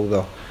football.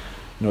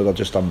 They're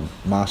just a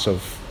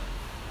massive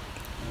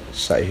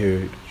city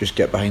who just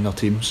get behind their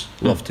teams,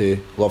 love to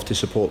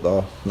support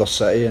their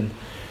city, and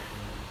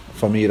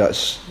for me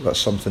that's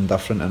something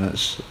different, and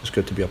it's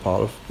good to be a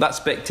part of. That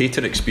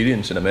spectator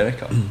experience in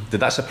America,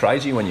 did that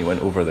surprise you when you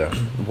went over there?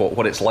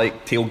 What it's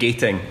like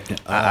tailgating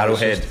at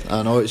Arrowhead?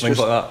 I know, it's things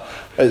just like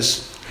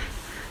that.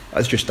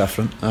 It's just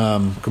different,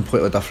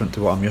 completely different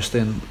to what I'm used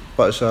to.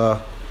 But it's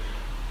an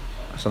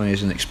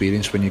amazing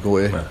experience when you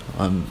go to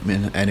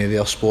any of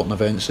their sporting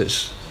events.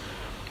 It's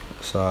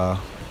a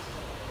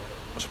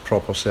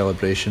proper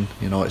celebration.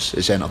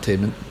 It's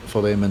entertainment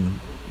for them, and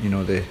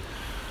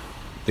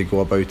they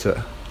go about it,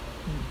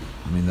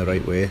 the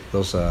right way.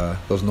 There's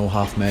no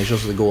half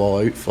measures. They go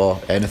all out for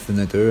anything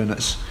they do, and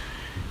it's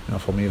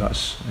for me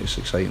it's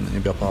exciting to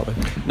be a part of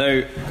it.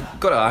 Now,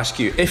 got to ask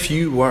you, if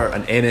you were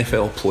an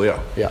NFL player,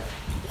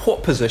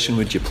 what position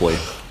would you play?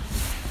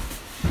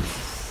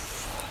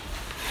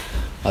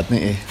 I'd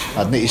need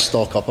to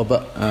stock up a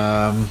bit.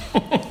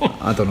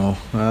 I don't know.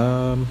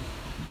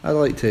 I'd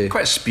like to.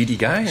 Quite a speedy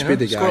guy.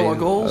 Score a lot of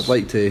goals. I'd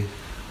like to.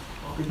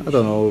 I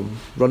don't know.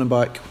 Running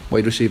back,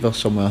 wide receiver,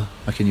 somewhere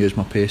I can use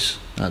my pace.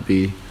 That'd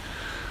be.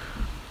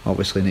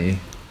 Obviously, need to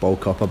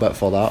bulk up a bit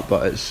for that,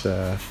 but it's.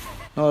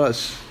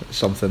 That's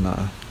something that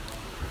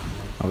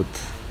I would.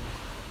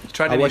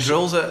 Tried any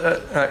drills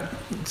at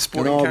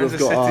Sporting Kansas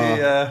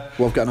City?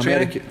 We've got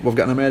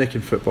an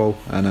American football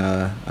in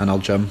our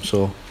gym,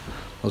 so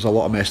there's a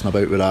lot of messing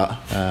about with that.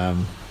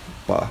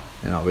 But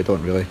we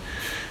don't really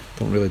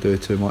do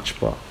too much.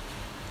 But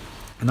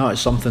no,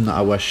 it's something that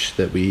I wish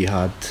that we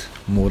had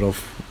more of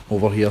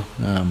over here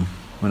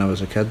when I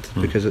was a kid,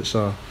 because it's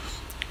a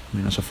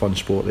fun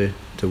sport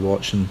to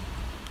watch, and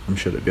I'm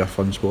sure it'd be a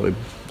fun sport to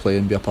play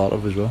and be a part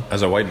of as well.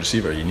 As a wide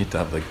receiver, you need to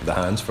have the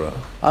hands for it.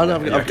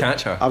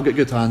 I've got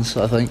good hands,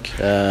 I think.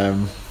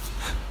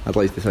 I'd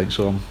like to think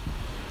so.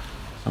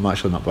 I'm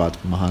actually not bad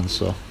with my hands,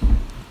 so.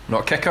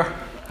 Not a kicker?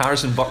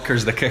 Harrison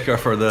Butker's the kicker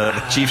for the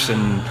Chiefs,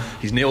 and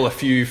he's nailed a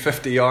few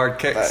 50-yard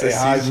kicks this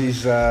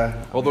season.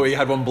 Although he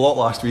had one block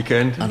last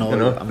weekend. I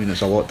know.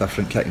 It's a lot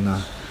different kicking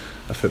a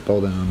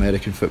football than an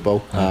American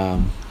football.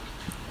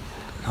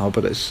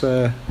 But it's.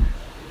 I'd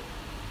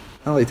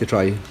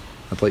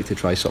like to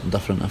try something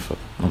different if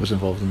I was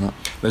involved in that.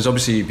 There's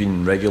obviously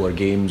been regular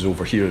games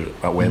over here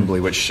at Wembley,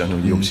 which I know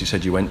you obviously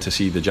said you went to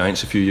see the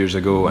Giants a few years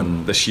ago,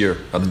 and this year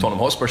at the Tottenham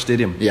Hotspur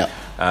Stadium. Yeah.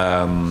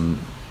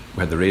 We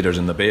had the Raiders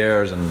and the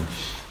Bears, and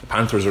the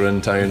Panthers were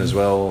in town as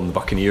well, and the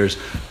Buccaneers.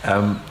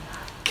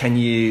 Can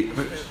you,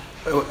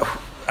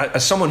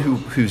 as someone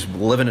who's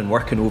living and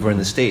working over in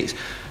the States,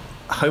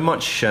 how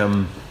much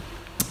do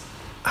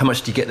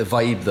you get the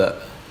vibe that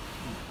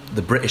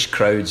the British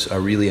crowds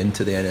are really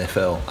into the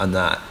NFL, and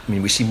that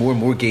we see more and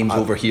more games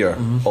over here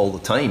all the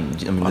time?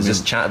 There's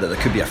this chat that there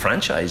could be a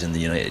franchise in the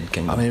United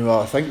Kingdom.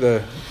 I think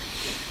the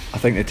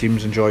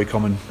teams enjoy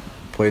coming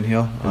playing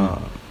here.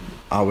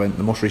 I went,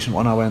 the most recent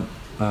one I went.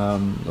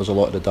 There's a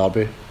lot of the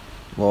Derby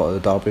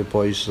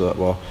boys that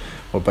were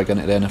big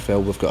into the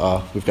NFL.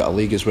 We've got a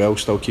league as well,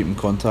 still keeping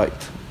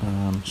contact.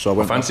 So I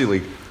went fantasy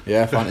league.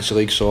 Yeah, fantasy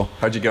league. So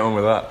how'd you get on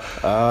with that?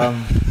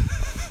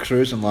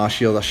 Cruising last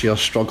year. This year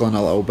struggling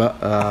a little bit.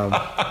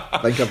 I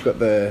think I've got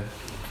the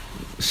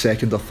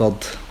second or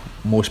third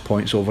most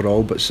points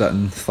overall, but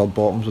sitting third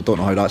bottoms. I don't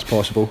know how that's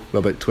possible. We're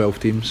about 12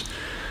 teams.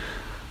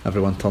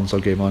 Everyone turns their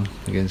game on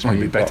against me.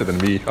 You'd be better than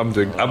me. I'm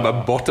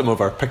at bottom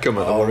of our pick'em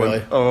at the moment.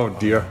 Really? Oh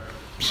dear.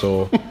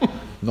 So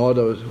no,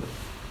 there was,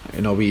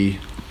 we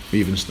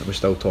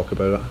still talk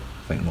about it.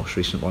 I think the most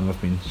recent one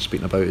we've been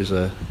speaking about is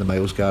the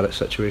Myles Garrett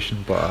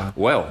situation. But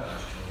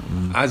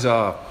as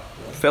a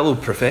fellow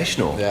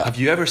professional, have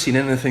you ever seen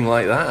anything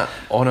like that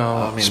on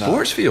a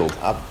sports field?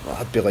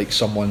 I'd be like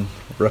someone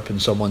ripping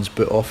someone's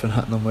boot off and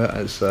hitting them with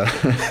it.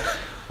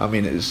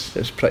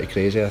 It's pretty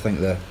crazy. I think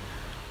the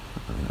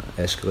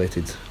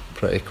escalated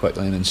pretty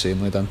quickly and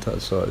insanely, didn't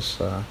it? So it's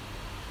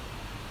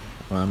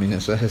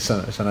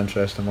it's an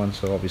interesting one.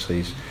 So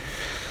obviously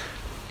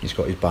he's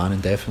got his ban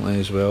indefinitely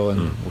as well,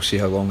 and we'll see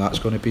how long that's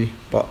going to be.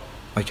 But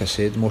like I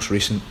said, most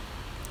recent,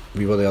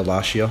 we were there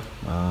last year.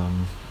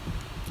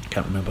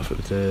 Can't remember if it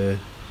was it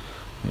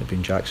may have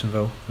been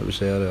Jacksonville. It was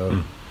there,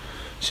 or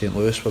St.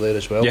 Louis were there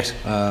as well. Yes.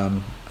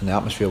 And the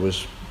atmosphere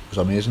was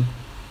amazing.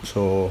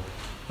 So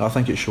I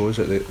think it shows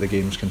that the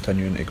game's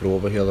continuing to grow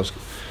over here. There's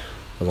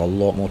a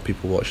lot more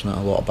people watching it,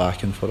 a lot of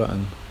backing for it,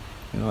 and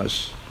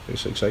it's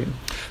exciting.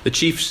 The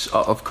Chiefs,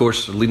 of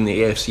course, are leading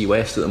the AFC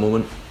West at the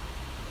moment.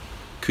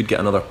 Could get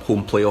another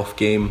home playoff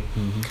game.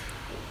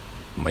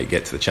 Might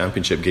get to the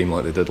championship game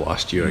like they did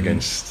last year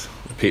against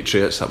the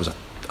Patriots. That was a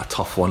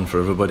tough one for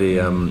everybody.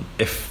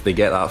 If they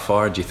get that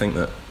far, do you think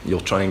that you'll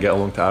try and get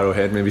along to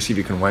Arrowhead, maybe see if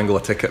you can wangle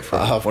a ticket for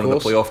one of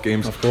the playoff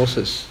games? Of course,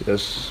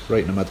 it's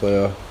right in the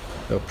middle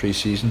of our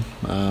pre-season.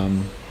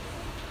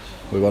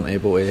 We weren't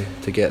able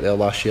to get there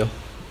last year,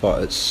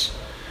 but it's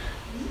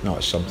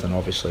something.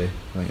 Obviously,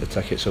 I think the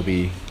tickets you'll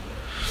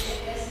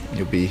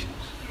be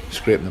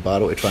scraping the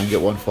barrel to try and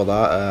get one for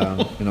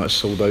that. It's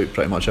sold out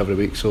pretty much every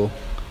week, so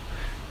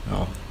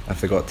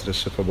if they got to the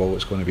Super Bowl,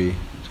 it's going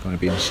to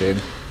be insane.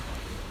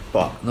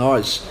 But no,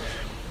 it's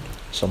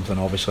something.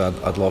 Obviously,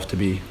 I'd love to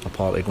be a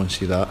part of going to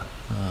see that,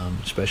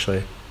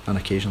 especially an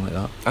occasion like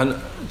that.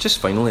 And just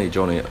finally,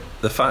 Johnny,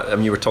 the fact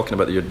you were talking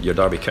about your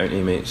Derby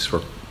County mates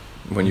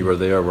when you were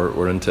there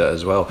were into it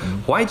as well.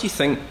 Why do you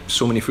think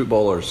so many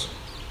footballers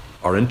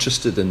are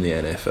interested in the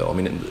NFL? I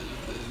mean,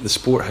 the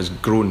sport has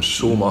grown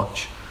so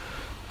much,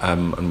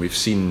 and we've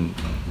seen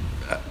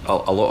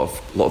a lot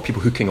of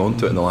people hooking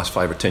onto it in the last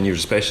 5 or 10 years,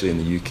 especially in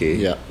the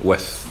UK,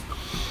 with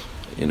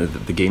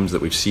the games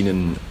that we've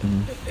seen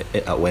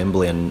at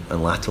Wembley and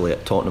latterly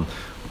at Tottenham.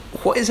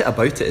 What is it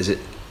about it? Is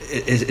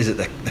it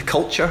the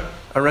culture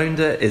around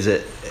it? Is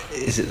it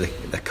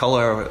the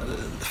colour,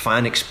 the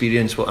fan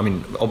experience? Well, I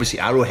mean, obviously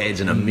Arrowhead's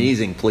an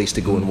amazing place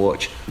to go and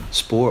watch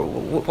sport.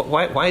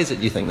 Why is it,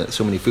 do you think, that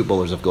so many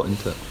footballers have got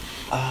into it?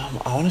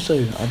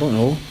 Honestly, I don't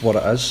know what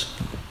it is.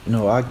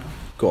 I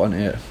got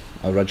into it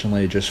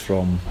originally just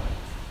from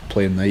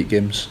playing night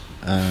games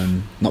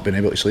and not being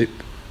able to sleep.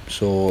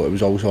 So it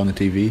was always on the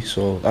TV.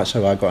 So that's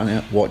how I got into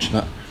it, watching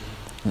it.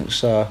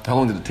 How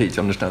long did it take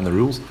to understand the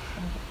rules?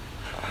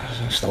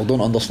 I still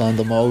don't understand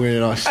them all.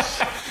 I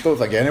don't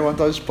think anyone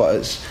does. But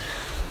it's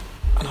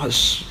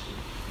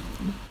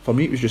for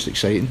me, it was just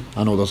exciting.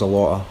 I know there's a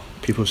lot of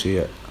people say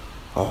it,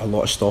 a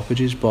lot of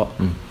stoppages, but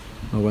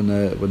when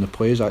the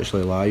play is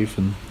actually live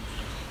and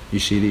you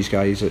see these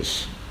guys,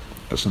 it's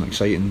an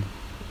exciting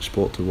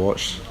sport to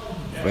watch.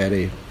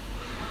 Very,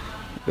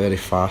 very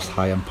fast,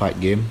 high impact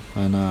game,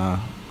 and I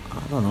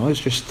don't know, it's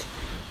just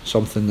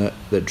something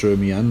that drew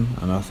me in,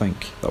 and I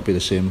think that'll be the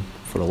same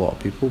for a lot of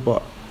people.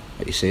 But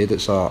like you said,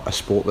 it's a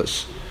sport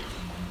that's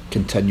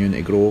continuing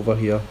to grow over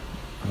here.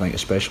 I think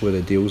especially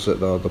with the deals that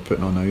they're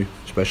putting on now,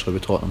 especially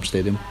with Tottenham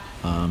Stadium,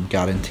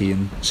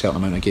 guaranteeing a certain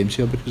amount of games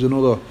here, because they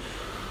know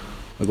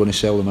they're going to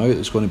sell them out.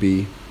 It's going to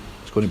be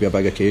a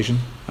big occasion,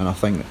 and I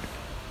think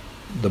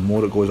the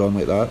more it goes on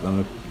like that,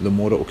 the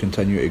more it will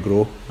continue to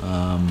grow.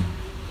 And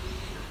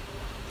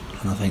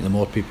I think the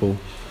more people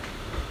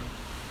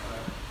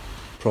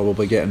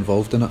probably get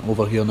involved in it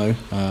over here now.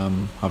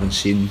 Having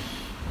seen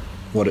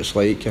what it's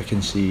like, I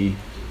can see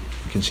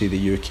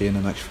the UK in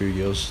the next few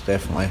years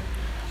definitely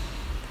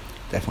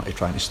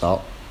trying to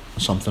start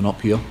something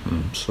up here.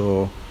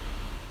 So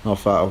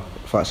if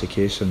that's the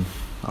case, and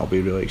that'll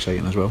be really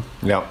exciting as well.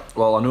 Yeah,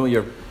 well, I know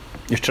you're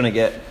trying to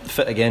get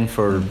fit again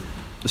for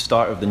the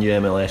start of the new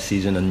MLS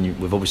season, and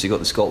we've obviously got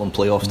the Scotland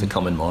playoffs to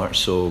come in March,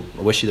 so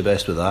I wish you the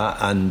best with that.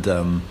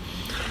 And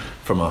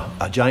from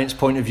a Giants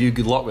point of view,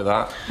 good luck with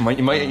that. You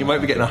might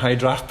be getting a high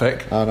draft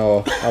pick. I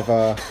know. I've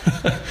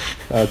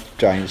a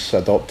Giants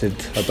adopted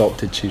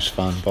Chiefs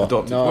fan, but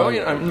no. Well, I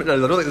don't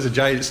think there's a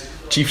Giants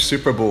Chiefs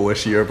Super Bowl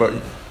this year, but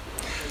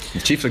the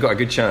Chiefs have got a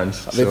good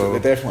chance. They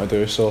definitely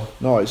do. So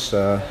no, it's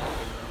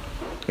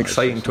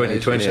exciting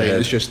 2020.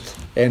 It's just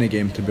any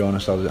game, to be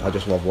honest. I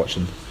just love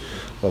watching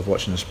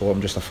the sport.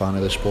 I'm just a fan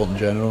of the sport in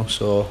general.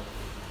 So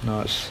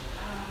no,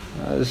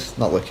 it's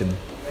not looking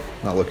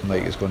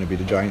like it's going to be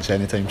the Giants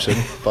anytime soon.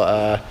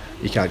 But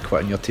you can't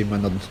quit on your team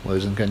when they're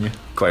losing, can you?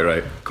 Quite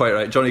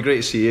right. Johnny, great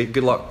to see you.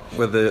 Good luck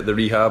with the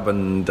rehab,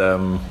 and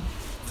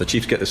if the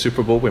Chiefs get the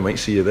Super Bowl, we might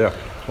see you there.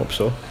 Hope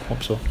so.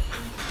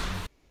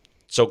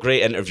 So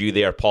great interview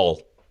there,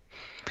 Paul.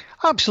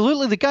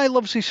 Absolutely, the guy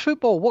loves his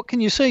football. What can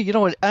you say?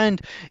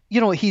 And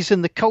he's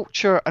in the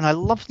culture, and I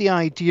love the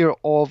idea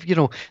of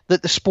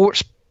that the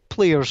sports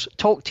players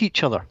talk to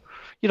each other.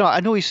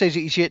 I know he says that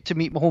he's yet to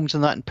meet Mahomes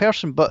and that in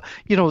person, but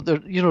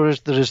there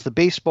is the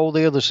baseball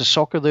there, there's the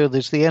soccer there,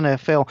 there's the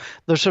NFL.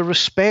 There's a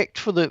respect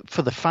for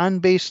the fan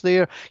base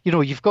there.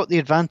 You've got the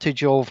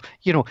advantage of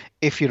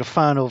if you're a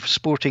fan of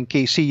Sporting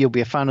KC, you'll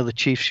be a fan of the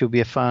Chiefs, you'll be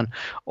a fan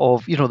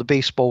of the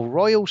baseball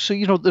Royals. So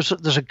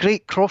there's a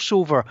great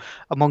crossover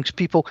amongst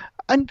people.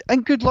 And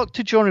good luck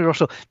to Johnny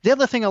Russell. The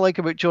other thing I like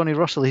about Johnny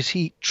Russell is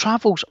he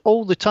travels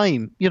all the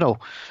time,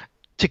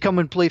 to come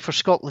and play for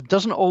Scotland.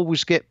 Doesn't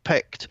always get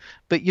picked,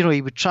 but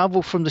he would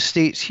travel from the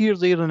States here,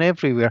 there and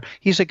everywhere.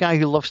 He's a guy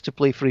who loves to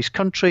play for his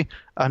country,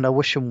 and I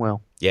wish him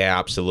well. Yeah,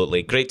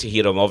 absolutely. Great to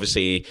hear him.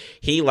 Obviously,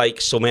 he,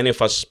 like so many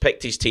of us,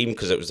 picked his team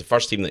because it was the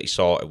first team that he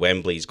saw at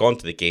Wembley. He's gone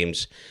to the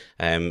games.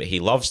 He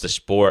loves the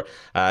sport.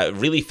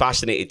 Really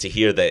fascinated to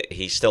hear that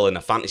he's still in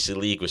a fantasy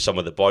league with some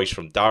of the boys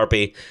from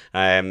Derby.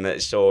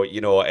 So,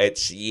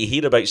 you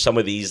hear about some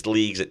of these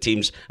leagues at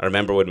teams. I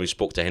remember when we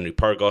spoke to Henry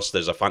Pyrgos,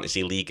 there's a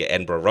fantasy league at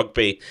Edinburgh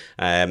Rugby.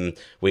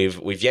 absolutely.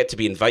 We've yet to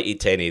be invited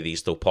to any of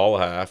these, though, Paul.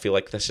 I feel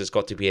like this has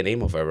got to be an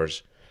aim of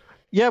ours.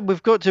 Yeah,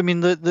 we've got to. I mean,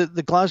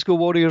 the Glasgow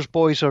Warriors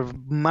boys are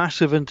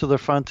massive into their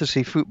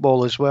fantasy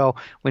football as well.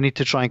 We need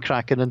to try and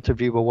crack an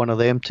interview with one of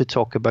them to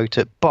talk about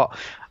it. But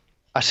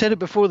I said it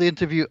before the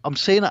interview, I'm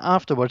saying it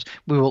afterwards,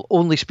 we will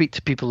only speak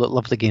to people that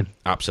love the game.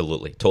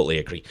 Absolutely, totally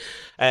agree.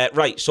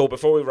 Right, so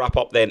before we wrap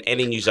up then,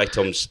 any news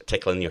items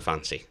tickling your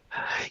fancy?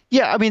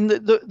 Yeah, I mean,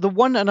 the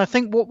one, and I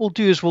think what we'll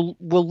do is we'll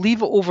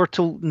leave it over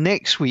till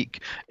next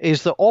week,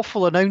 is that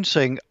Awful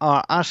Announcing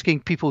are asking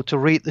people to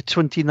rate the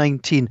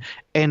 2019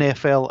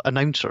 NFL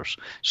announcers.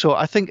 So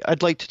I think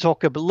I'd like to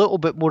talk a little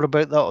bit more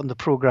about that on the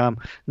programme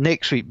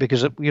next week,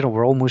 because,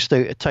 we're almost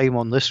out of time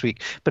on this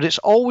week. But it's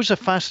always a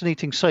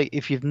fascinating site.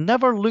 If you've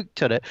never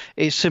looked at it,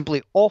 it's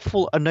simply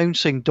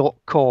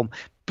awfulannouncing.com.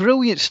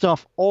 Brilliant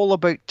stuff all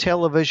about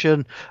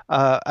television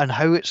and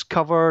how it's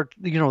covered.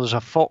 There's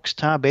a Fox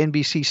tab,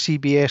 NBC,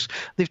 CBS.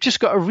 They've just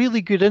got a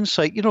really good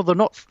insight. They're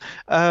not,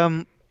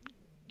 they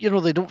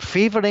don't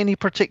favour any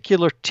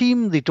particular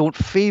team. They don't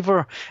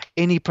favour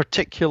any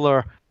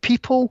particular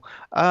people,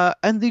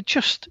 and they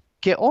just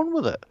get on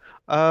with it.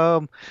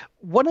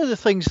 One of the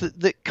things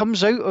that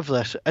comes out of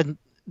this, and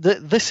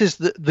this is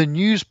the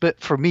news bit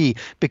for me,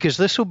 because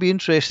this will be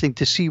interesting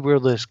to see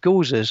where this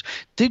goes, is,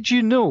 did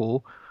you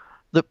know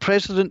that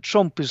President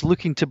Trump is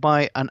looking to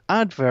buy an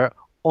advert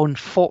on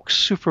Fox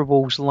Super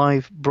Bowl's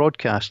live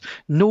broadcast?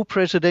 No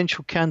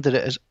presidential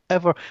candidate has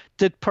ever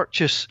did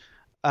purchase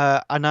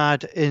an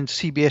ad in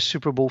CBS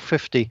Super Bowl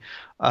 50.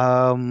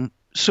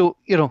 So,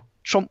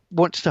 Trump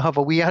wants to have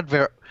a wee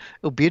advert.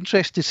 It'll be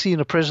interesting to see in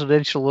a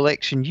presidential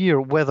election year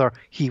whether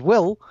he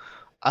will,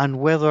 and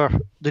whether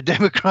the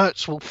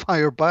Democrats will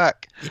fire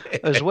back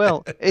as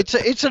well.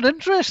 It's an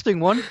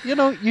interesting one.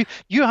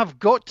 You have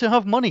got to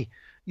have money.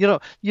 You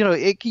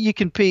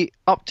can pay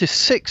up to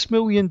 $6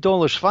 million,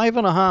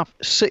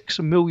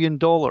 $6 million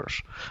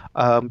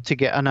to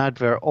get an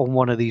advert on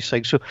one of these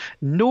things. So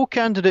no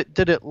candidate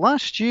did it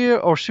last year,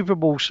 or Super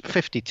Bowl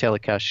 50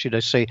 telecast, should I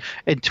say,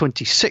 in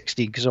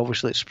 2016, because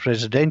obviously it's a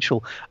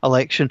presidential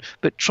election.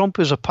 But Trump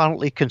is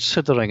apparently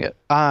considering it.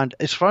 And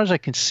as far as I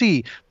can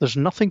see, there's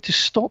nothing to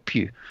stop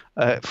you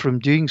from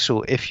doing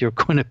so if you're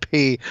going to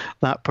pay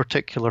that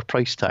particular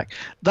price tag.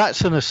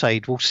 That's an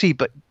aside. We'll see.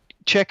 But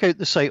check out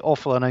the site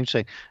Awful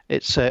Announcing.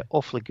 It's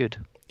awfully good.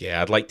 Yeah,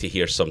 I'd like to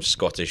hear some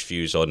Scottish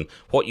views on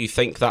what you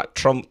think that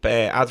Trump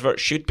advert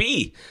should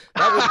be.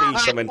 That would be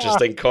some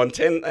interesting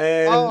content,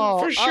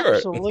 for sure.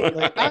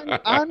 Absolutely.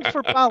 And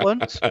for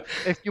balance,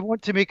 if you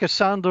want to make a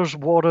Sanders,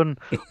 Warren,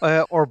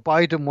 or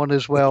Biden one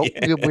as well,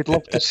 we'd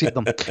love to see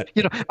them.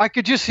 I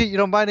could just see,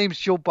 my name's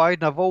Joe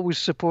Biden. I've always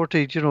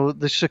supported,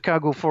 the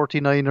Chicago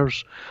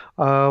 49ers.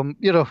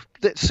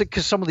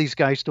 Because some of these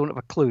guys don't have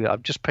a clue.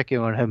 I'm just picking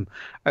on him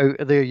out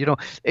of there.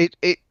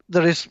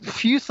 There is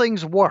few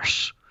things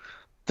worse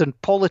than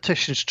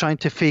politicians trying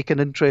to fake an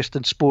interest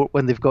in sport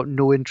when they've got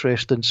no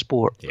interest in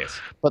sport.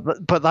 Yes.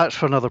 But that's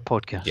for another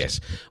podcast.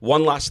 Yes.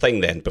 One last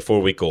thing then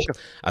before we go. Sure.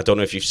 I don't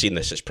know if you've seen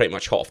this. It's pretty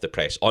much hot off the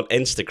press. On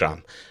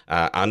Instagram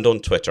and on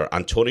Twitter,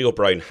 Antonio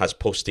Brown has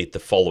posted the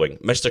following.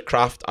 Mr.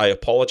 Kraft, I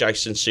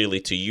apologise sincerely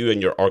to you and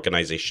your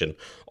organisation.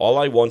 All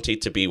I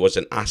wanted to be was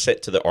an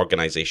asset to the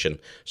organisation.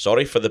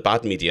 Sorry for the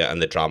bad media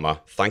and the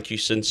drama. Thank you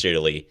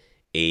sincerely,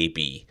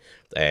 AB.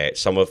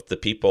 Some of the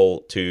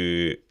people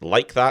to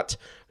like that: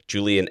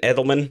 Julian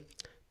Edelman,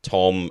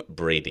 Tom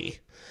Brady,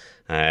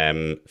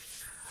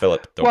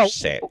 Philip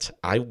Dorsett.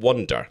 I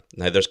wonder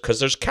now,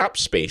 there's cap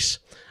space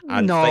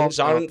and things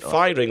aren't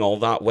firing all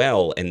that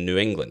well in New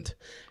England.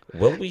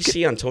 Will we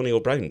see Antonio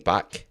Brown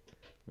back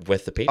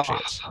with the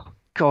Patriots?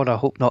 God, I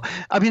hope not.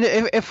 I mean,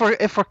 if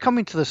we're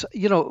coming to this,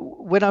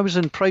 when I was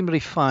in primary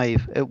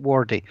 5 at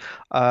Wardy,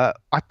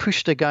 I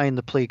pushed a guy in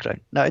the playground.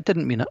 Now, I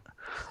didn't mean it.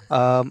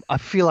 I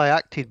feel I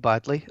acted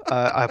badly.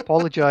 I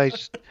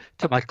apologised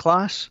to my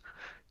class,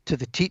 to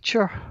the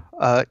teacher,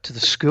 to the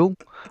school,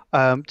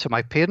 to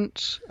my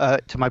parents,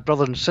 to my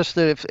brother and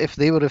sister if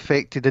they were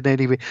affected in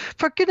any way.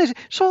 For goodness,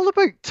 it's all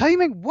about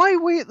timing. Why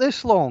wait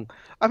this long?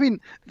 I mean,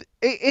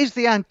 it is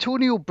the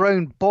Antonio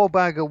Brown Ball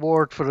Bag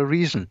Award for a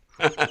reason.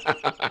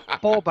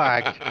 Ball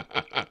bag.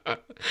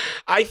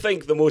 I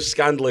think the most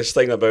scandalous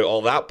thing about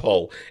all that,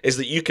 Paul, is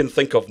that you can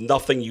think of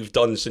nothing you've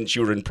done since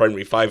you were in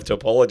primary 5 to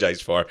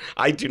apologise for.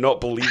 I do not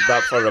believe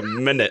that for a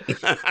minute.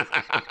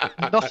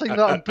 Nothing that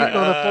I'm putting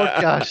on a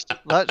podcast,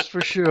 that's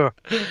for sure.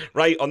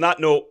 Right, on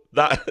that note,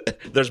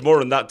 there's more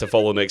on that to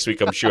follow next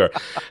week, I'm sure.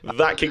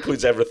 That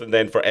concludes everything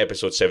then for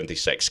episode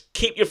 76.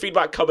 Keep your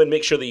feedback coming.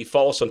 Make sure that you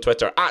follow us on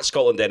Twitter at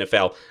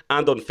ScotlandNFL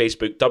and on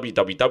Facebook,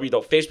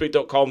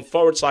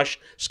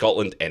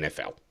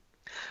 www.facebook.com/ScotlandNFL.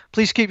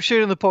 Please keep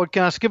sharing the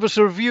podcast. Give us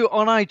a review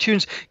on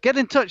iTunes. Get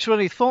in touch with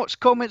any thoughts,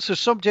 comments, or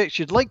subjects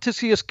you'd like to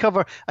see us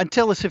cover, and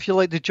tell us if you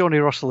like the Johnny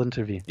Russell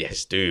interview.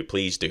 Yes, do.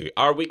 Please do.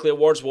 Our weekly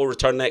awards will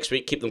return next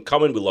week. Keep them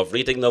coming. We love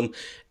reading them.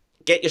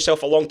 Get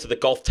yourself along to the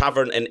Golf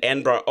Tavern in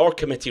Edinburgh or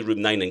Committee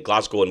Room 9 in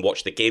Glasgow and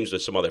watch the games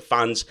with some other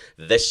fans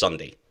this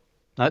Sunday.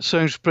 That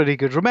sounds pretty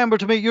good. Remember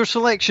to make your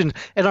selection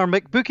in our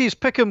McBookie's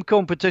Pick'em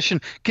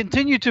competition.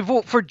 Continue to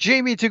vote for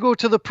Jamie to go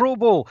to the Pro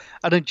Bowl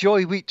and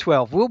enjoy Week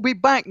 12. We'll be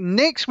back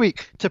next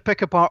week to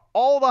pick apart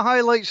all the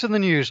highlights in the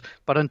news.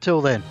 But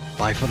until then,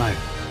 bye for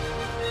now.